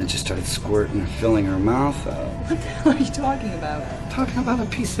times, then she started squirting and filling her mouth up. What the hell are you talking about? Talking about a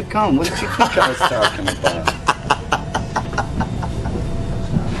piece of gum. What did you think I was talking about?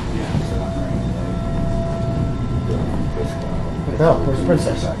 No, where's the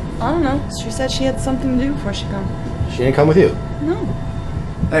princess? I don't know. She said she had something to do before she come. She didn't come with you? No.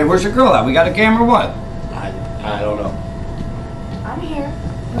 Hey, where's your girl at? We got a game or what? I don't know. I'm here.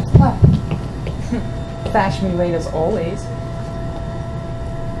 What's left? Bash me late as always.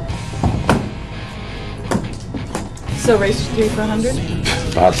 So race 3 for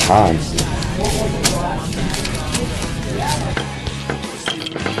 100? About time.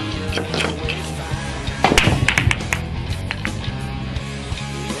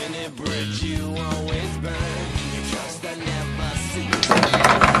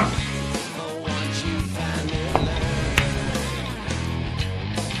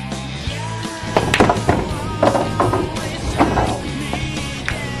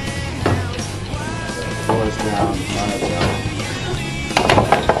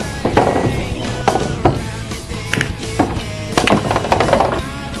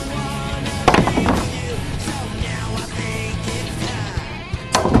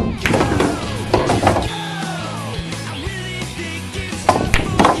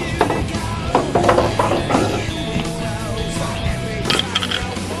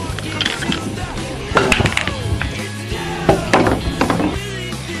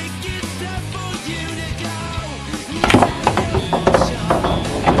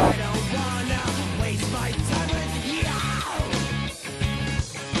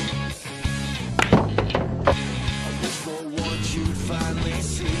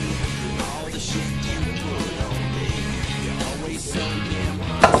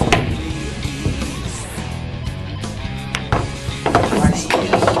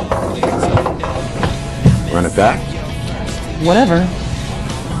 Run it back? Whatever.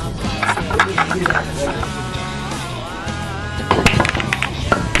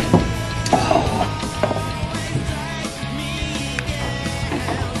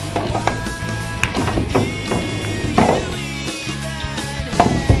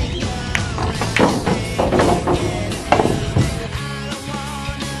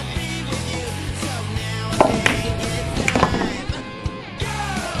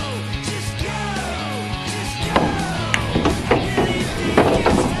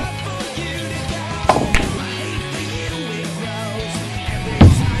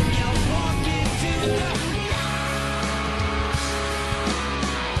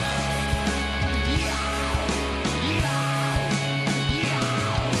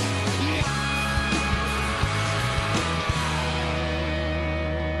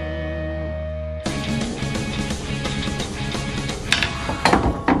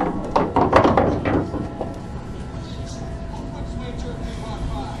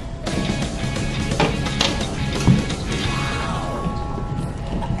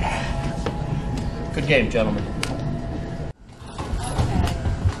 Good game, gentlemen.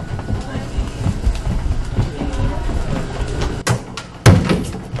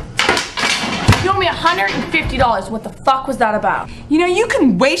 You owe me $150. What the fuck was that about? You know, you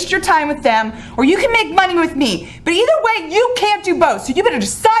can waste your time with them, or you can make money with me. But either way, you can't do both, so you better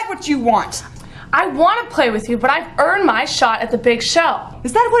decide what you want. I want to play with you, but I've earned my shot at the big show.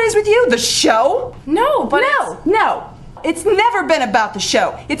 Is that what it is with you? The show? No, but No. It's never been about the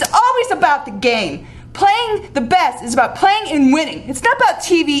show. It's always about the game. Playing the best is about playing and winning. It's not about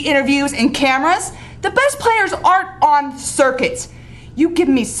TV interviews and cameras. The best players aren't on circuits. You give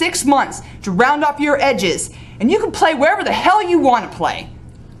me 6 months to round off your edges, and you can play wherever the hell you want to play.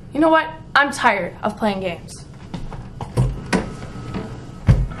 You know what? I'm tired of playing games.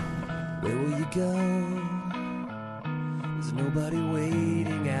 Where will you go? There's nobody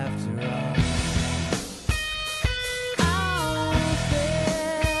waiting after all.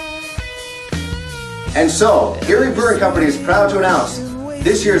 And so, Erie Brewing Company is proud to announce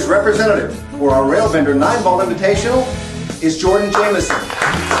this year's representative for our Rail Vendor 9-Ball Invitational is Jordan Jameson.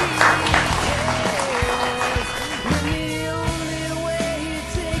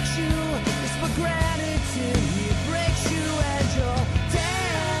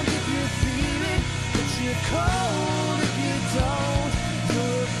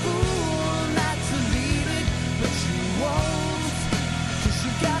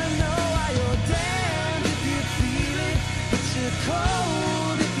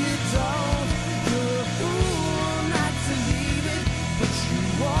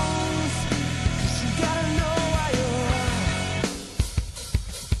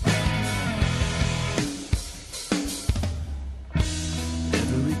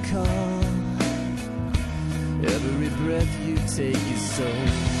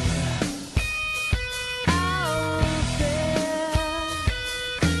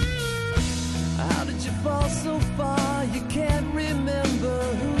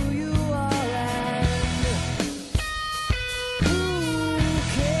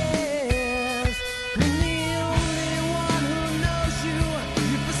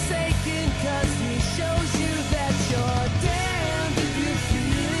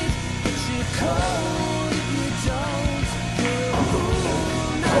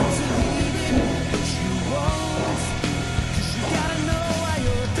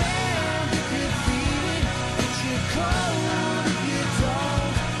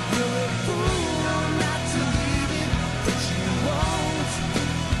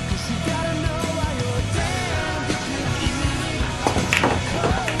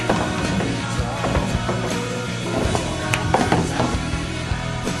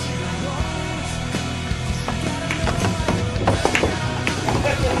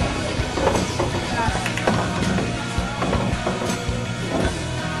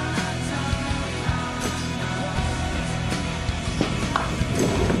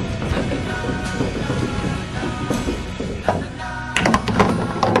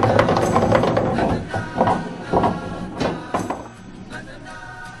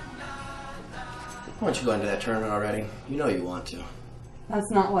 you go into that tournament already? You know you want to.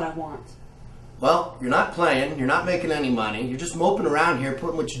 That's not what I want. Well, you're not playing, you're not making any money, you're just moping around here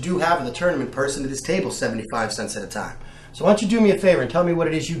putting what you do have of the tournament purse into this table 75 cents at a time. So why don't you do me a favor and tell me what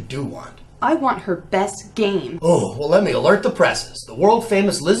it is you do want? I want her best game. Oh, well let me alert the presses. The world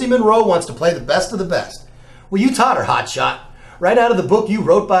famous Lizzie Monroe wants to play the best of the best. Well, you taught her, hotshot. Right out of the book you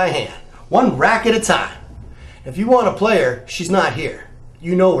wrote by hand. One rack at a time. If you want to play her, she's not here.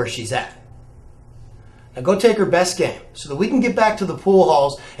 You know where she's at. Now go take her best game so that we can get back to the pool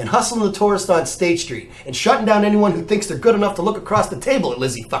halls and hustling the tourists on State Street and shutting down anyone who thinks they're good enough to look across the table at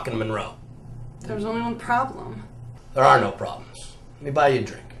Lizzie fucking Monroe. There's only one problem. There are no problems. Let me buy you a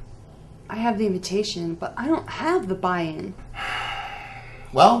drink. I have the invitation, but I don't have the buy-in.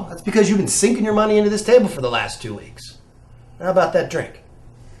 Well, that's because you've been sinking your money into this table for the last 2 weeks. How about that drink?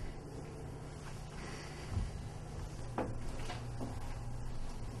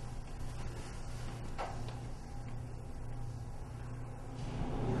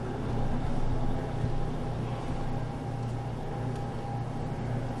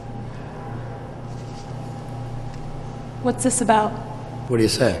 What's this about? What do you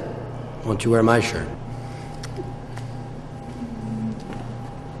say? Why don't you wear my shirt?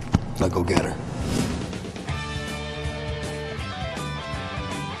 I'll go get her.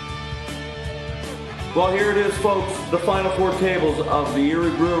 Well, here it is, folks, the final four tables of the Erie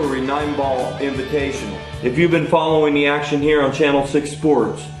Brewery 9-Ball Invitational. If you've been following the action here on Channel 6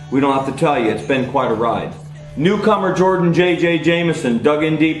 Sports, we don't have to tell you, it's been quite a ride. Newcomer Jordan J.J. Jameson dug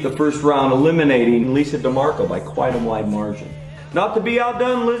in deep the first round, eliminating Lisa DeMarco by quite a wide margin. Not to be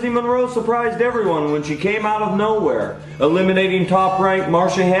outdone, Lizzie Monroe surprised everyone when she came out of nowhere, eliminating top-ranked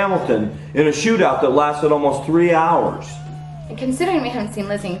Marcia Hamilton in a shootout that lasted almost 3 hours. And considering we haven't seen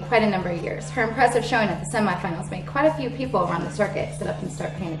Lizzie in quite a number of years, her impressive showing at the semifinals made quite a few people around the circuit sit up and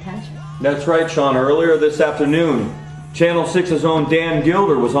start paying attention. That's right, Sean. Earlier this afternoon, Channel 6's own Dan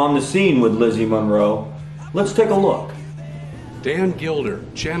Gilder was on the scene with Lizzie Monroe. Let's take a look. Dan Gilder,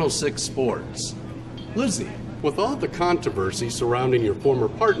 Channel 6 Sports. Lizzie, with all the controversy surrounding your former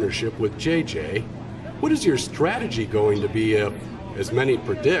partnership with JJ, what is your strategy going to be if, as many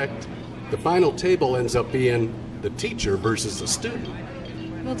predict, the final table ends up being the teacher versus the student?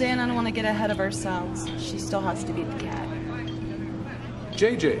 Well, Dan, I don't want to get ahead of ourselves. She still has to beat the cat.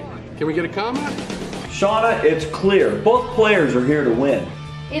 JJ, can we get a comment? Shauna, it's clear. Both players are here to win.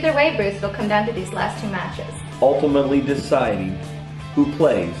 Either way, Bruce, it'll come down to these last two matches. Ultimately deciding who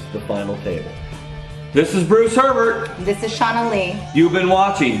plays the final table. This is Bruce Herbert. This is Shauna Lee. You've been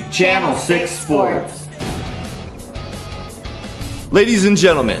watching Channel 6 Sports. Ladies and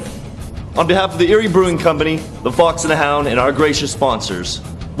gentlemen, on behalf of the Erie Brewing Company, the Fox and the Hound, and our gracious sponsors,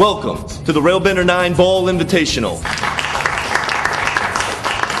 welcome to the Railbender 9-Ball Invitational.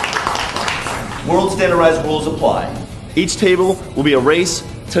 World standardized rules apply. Each table will be a race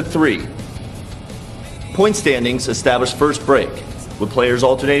to 3. Point standings establish first break, with players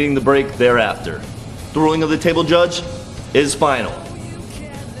alternating the break thereafter. The ruling of the table judge is final.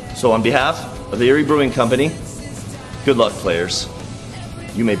 So on behalf of the Erie Brewing Company, good luck, players.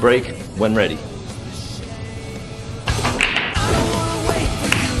 You may break when ready.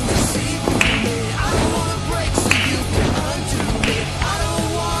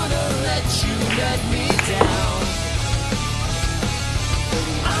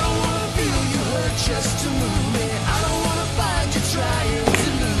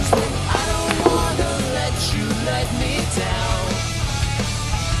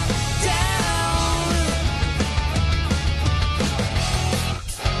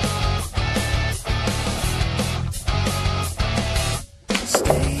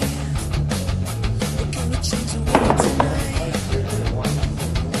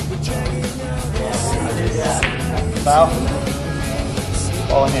 Foul.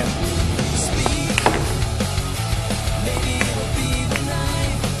 Ball in hand.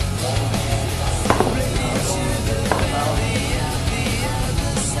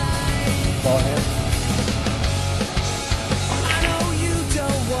 Ball in hand.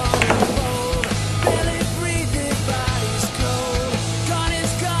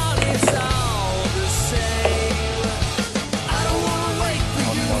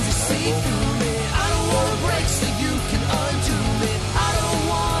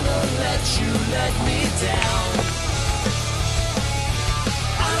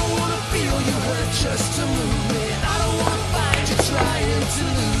 Just to move me, I don't wanna find you trying to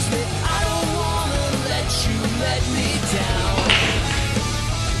lose me. I don't wanna let you let me down.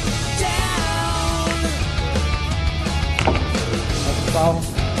 Foul.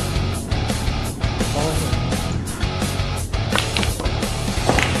 Ball in hand.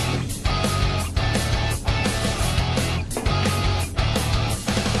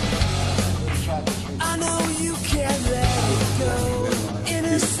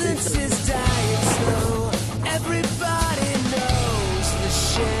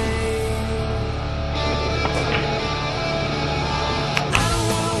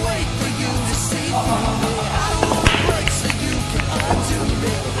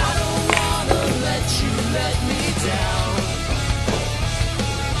 let me down.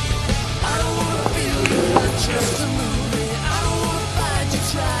 I don't wanna feel you're just a movie. I don't wanna find you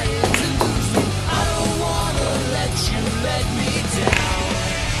trying to lose me. I don't wanna let you let me down.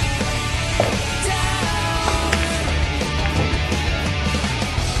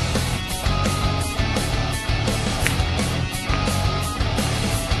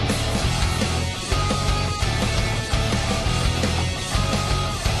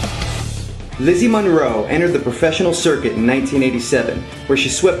 Lizzie Monroe entered the professional circuit in 1987, where she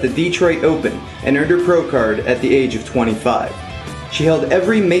swept the Detroit Open and earned her pro card at the age of 25. She held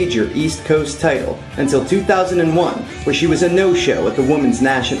every major East Coast title until 2001, where she was a no-show at the Women's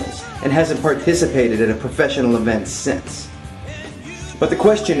Nationals and hasn't participated in a professional event since. But the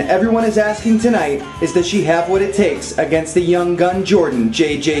question everyone is asking tonight is, does she have what it takes against the young gun Jordan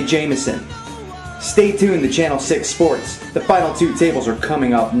J.J. Jameson? Stay tuned to Channel 6 Sports. The final two tables are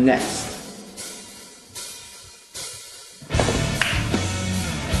coming up next.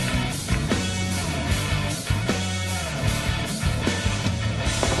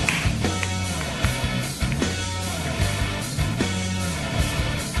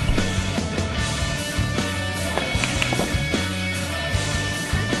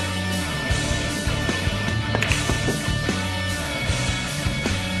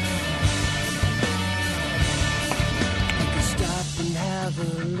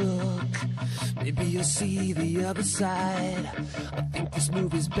 See the other side. I think this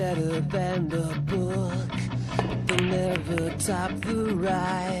movie's better than the book, but they'll never top the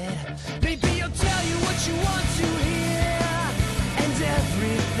ride. Maybe I'll tell you what you want to hear, and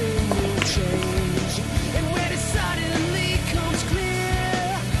everything will change. And when it suddenly comes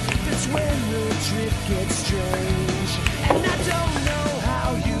clear, that's when the trip gets strange. And I don't know how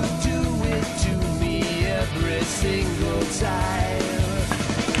you do it to me every single time.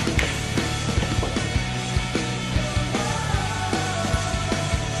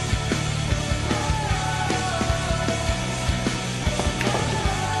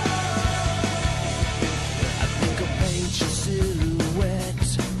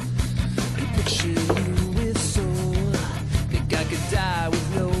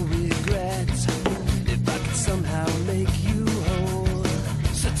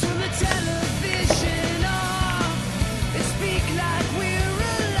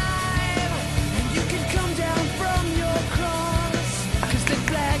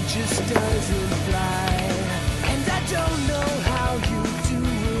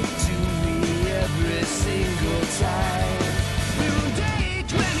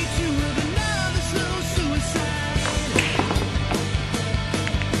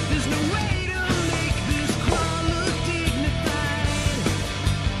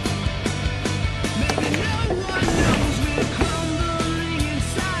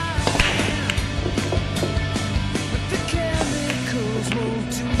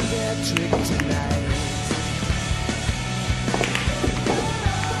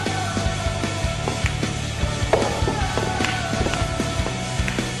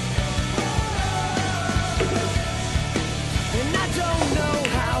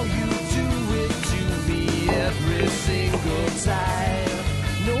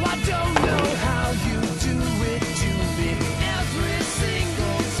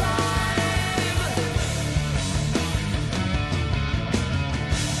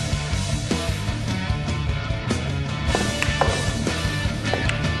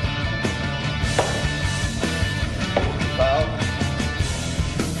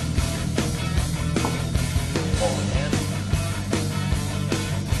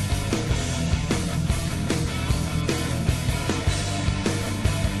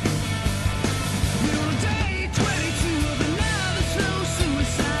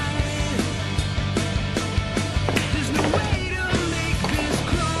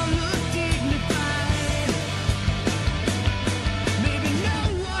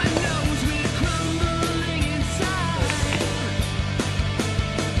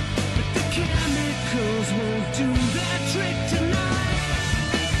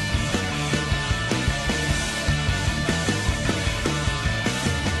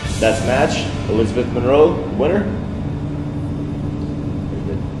 That's the match. Elizabeth Monroe, winner.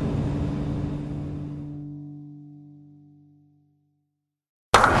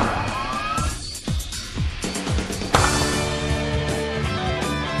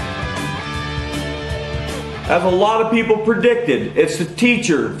 As a lot of people predicted, it's the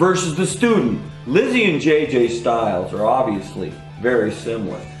teacher versus the student. Lizzie and JJ's styles are obviously very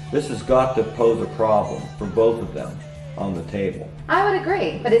similar. This has got to pose a problem for both of them on the table. I would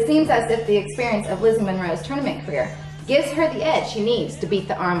agree, but it seems as if the experience of Lizzie Monroe's tournament career gives her the edge she needs to beat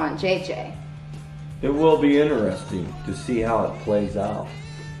the arm on JJ. It will be interesting to see how it plays out.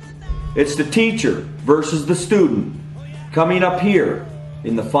 It's the teacher versus the student coming up here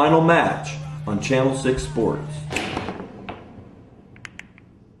in the final match on Channel 6 Sports.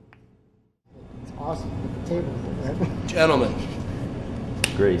 It's awesome. At the table. Gentlemen.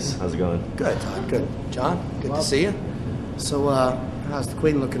 Grace, how's it going? Good, Todd. Good. John, good to see you. So, how's the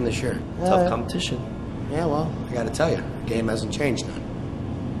Queen looking this year? Tough competition. Yeah, well, I gotta tell you, the game hasn't changed none.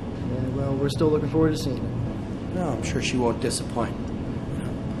 Yeah, well, we're still looking forward to seeing it. No, I'm sure she won't disappoint.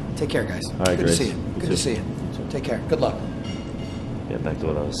 Take care, guys. All right, good Grace. to see you. Good to see you. So take care. Good luck. Yeah, back to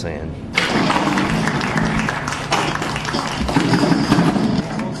what I was saying.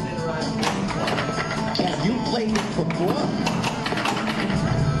 You played football?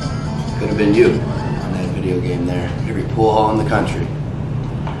 Could have been you on that video game there. Every pool hall in the country.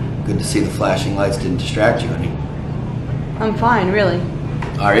 Good to see the flashing lights didn't distract you any. I'm fine, really.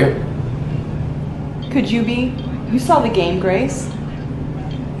 Are you? Could you be? You saw the game, Grace.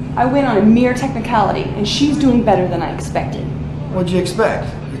 I win on a mere technicality, and she's doing better than I expected. What'd you expect?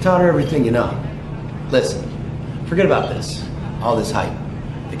 You taught her everything you know. Listen, forget about this. All this hype.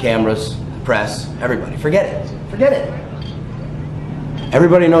 The cameras, the press, everybody. Forget it. Forget it.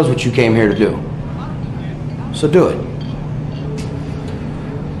 Everybody knows what you came here to do. So do it.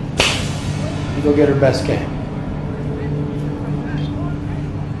 You go get her best game.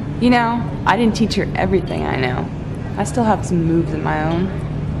 You know, I didn't teach her everything I know. I still have some moves of my own.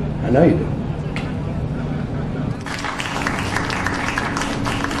 I know you do.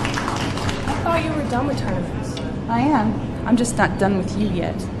 I thought you were done with tournaments. I am. I'm just not done with you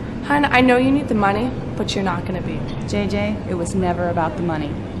yet. Hun, I know you need the money, but you're not gonna be. JJ, it was never about the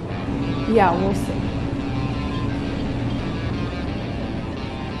money. Yeah, we'll see.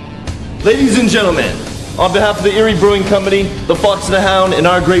 Ladies and gentlemen, on behalf of the Erie Brewing Company, the Fox and the Hound, and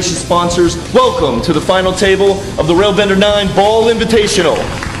our gracious sponsors, welcome to the final table of the Railbender 9 Ball Invitational.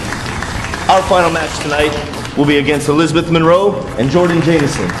 Our final match tonight will be against Elizabeth Monroe and Jordan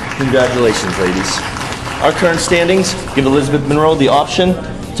Jamison. Congratulations, ladies. Our current standings give Elizabeth Monroe the option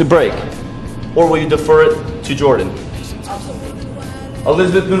to break, or will you defer it to Jordan?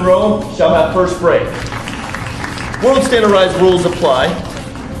 Elizabeth Monroe shall have first break. World standardized rules apply.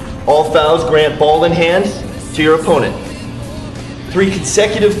 All fouls grant ball in hand to your opponent. 3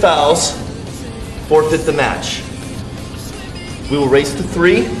 consecutive fouls forfeit the match. We will race to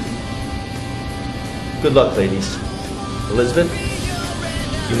 3. Good luck, ladies. Elizabeth,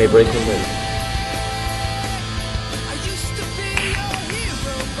 you may break when ready.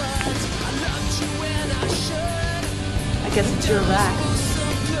 I guess it's your rack.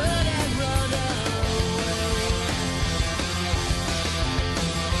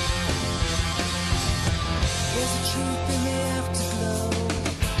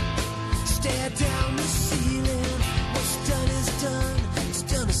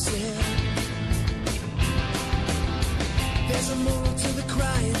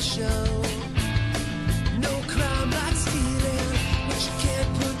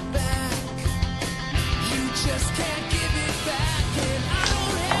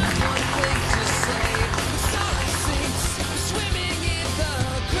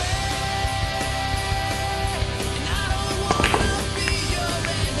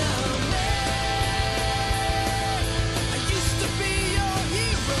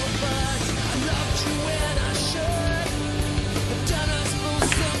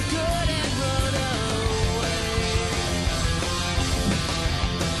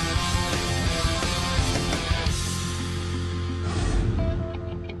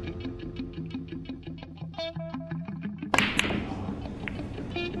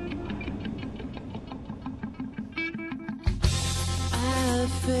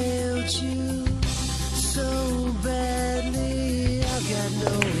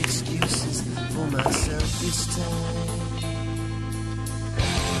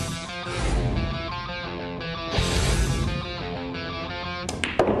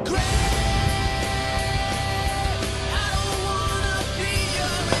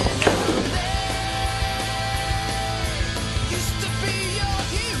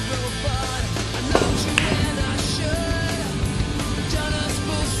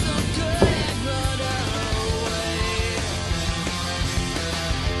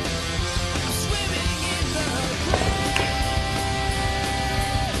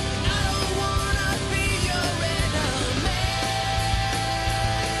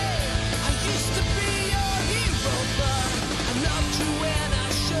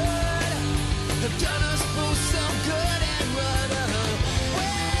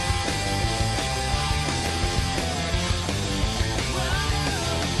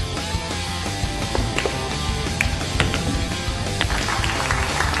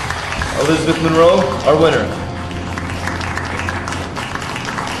 Elizabeth Monroe, our winner.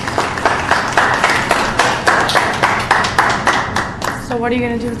 So what are you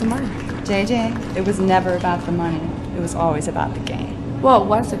going to do with the money? JJ, it was never about the money. It was always about the game. Well, it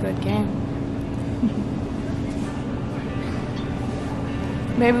was a good game.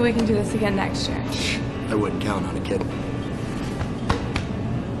 Maybe we can do this again next year. I wouldn't count on it, kid.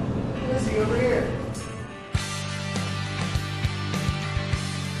 Lizzie, over here.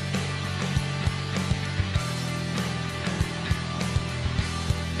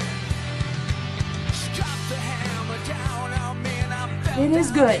 It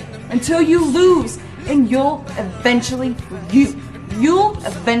is good until you lose, and you'll eventually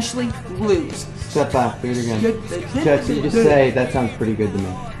lose. Step back, do it again. Chexy, just say, that sounds pretty good to me.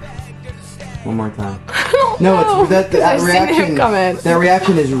 One more time. No, it's that reaction. That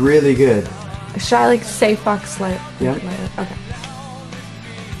reaction is really good. Should I like say fuck slight? Yeah. Okay.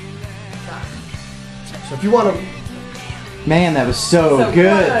 So if you want to... Man, that was so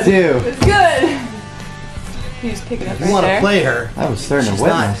good, too. It's good. You just pick it up If you want to play her... I was starting to she's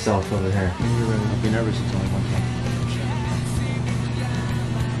wet not- myself over here. You're right. Don't be nervous. It's only one time.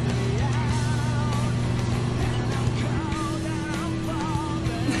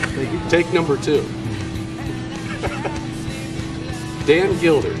 Take number 2. Dan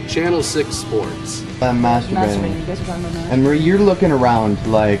Gilder, Channel 6 Sports. I'm masturbating. You guys are talking about that? And Marie, you're looking around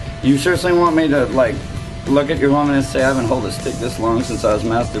like... You seriously want me to, like, look at your woman and say I haven't held a stick this long since I was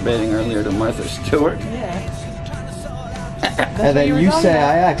masturbating earlier to Martha Stewart? Yeah. And then you say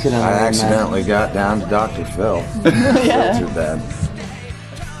I accidentally got down to Dr. Phil. Yeah. Too bad.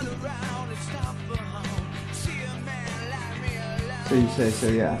 So you say, so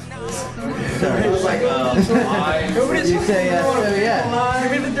yeah. Sorry. It was like, You say yes, so yeah.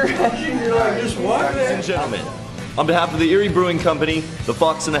 Give me the direction. You're like, just walk Ladies and gentlemen, on behalf of the Erie Brewing Company, the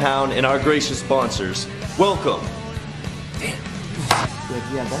Fox and the Hound, and our gracious sponsors, welcome.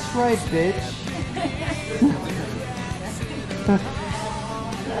 Yeah, that's right, bitch.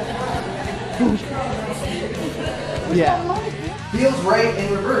 Yeah. Feels right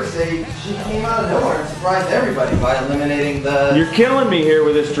in reverse. She came out of nowhere and surprised everybody by eliminating the... You're killing me here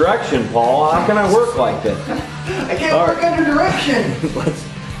with this direction, Paul. How can I work like this? I can't work under direction!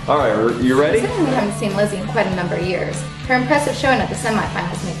 All right, you ready? Considering we haven't seen Lizzie in quite a number of years, her impressive showing at the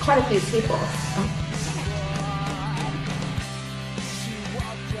semifinals made quite a few people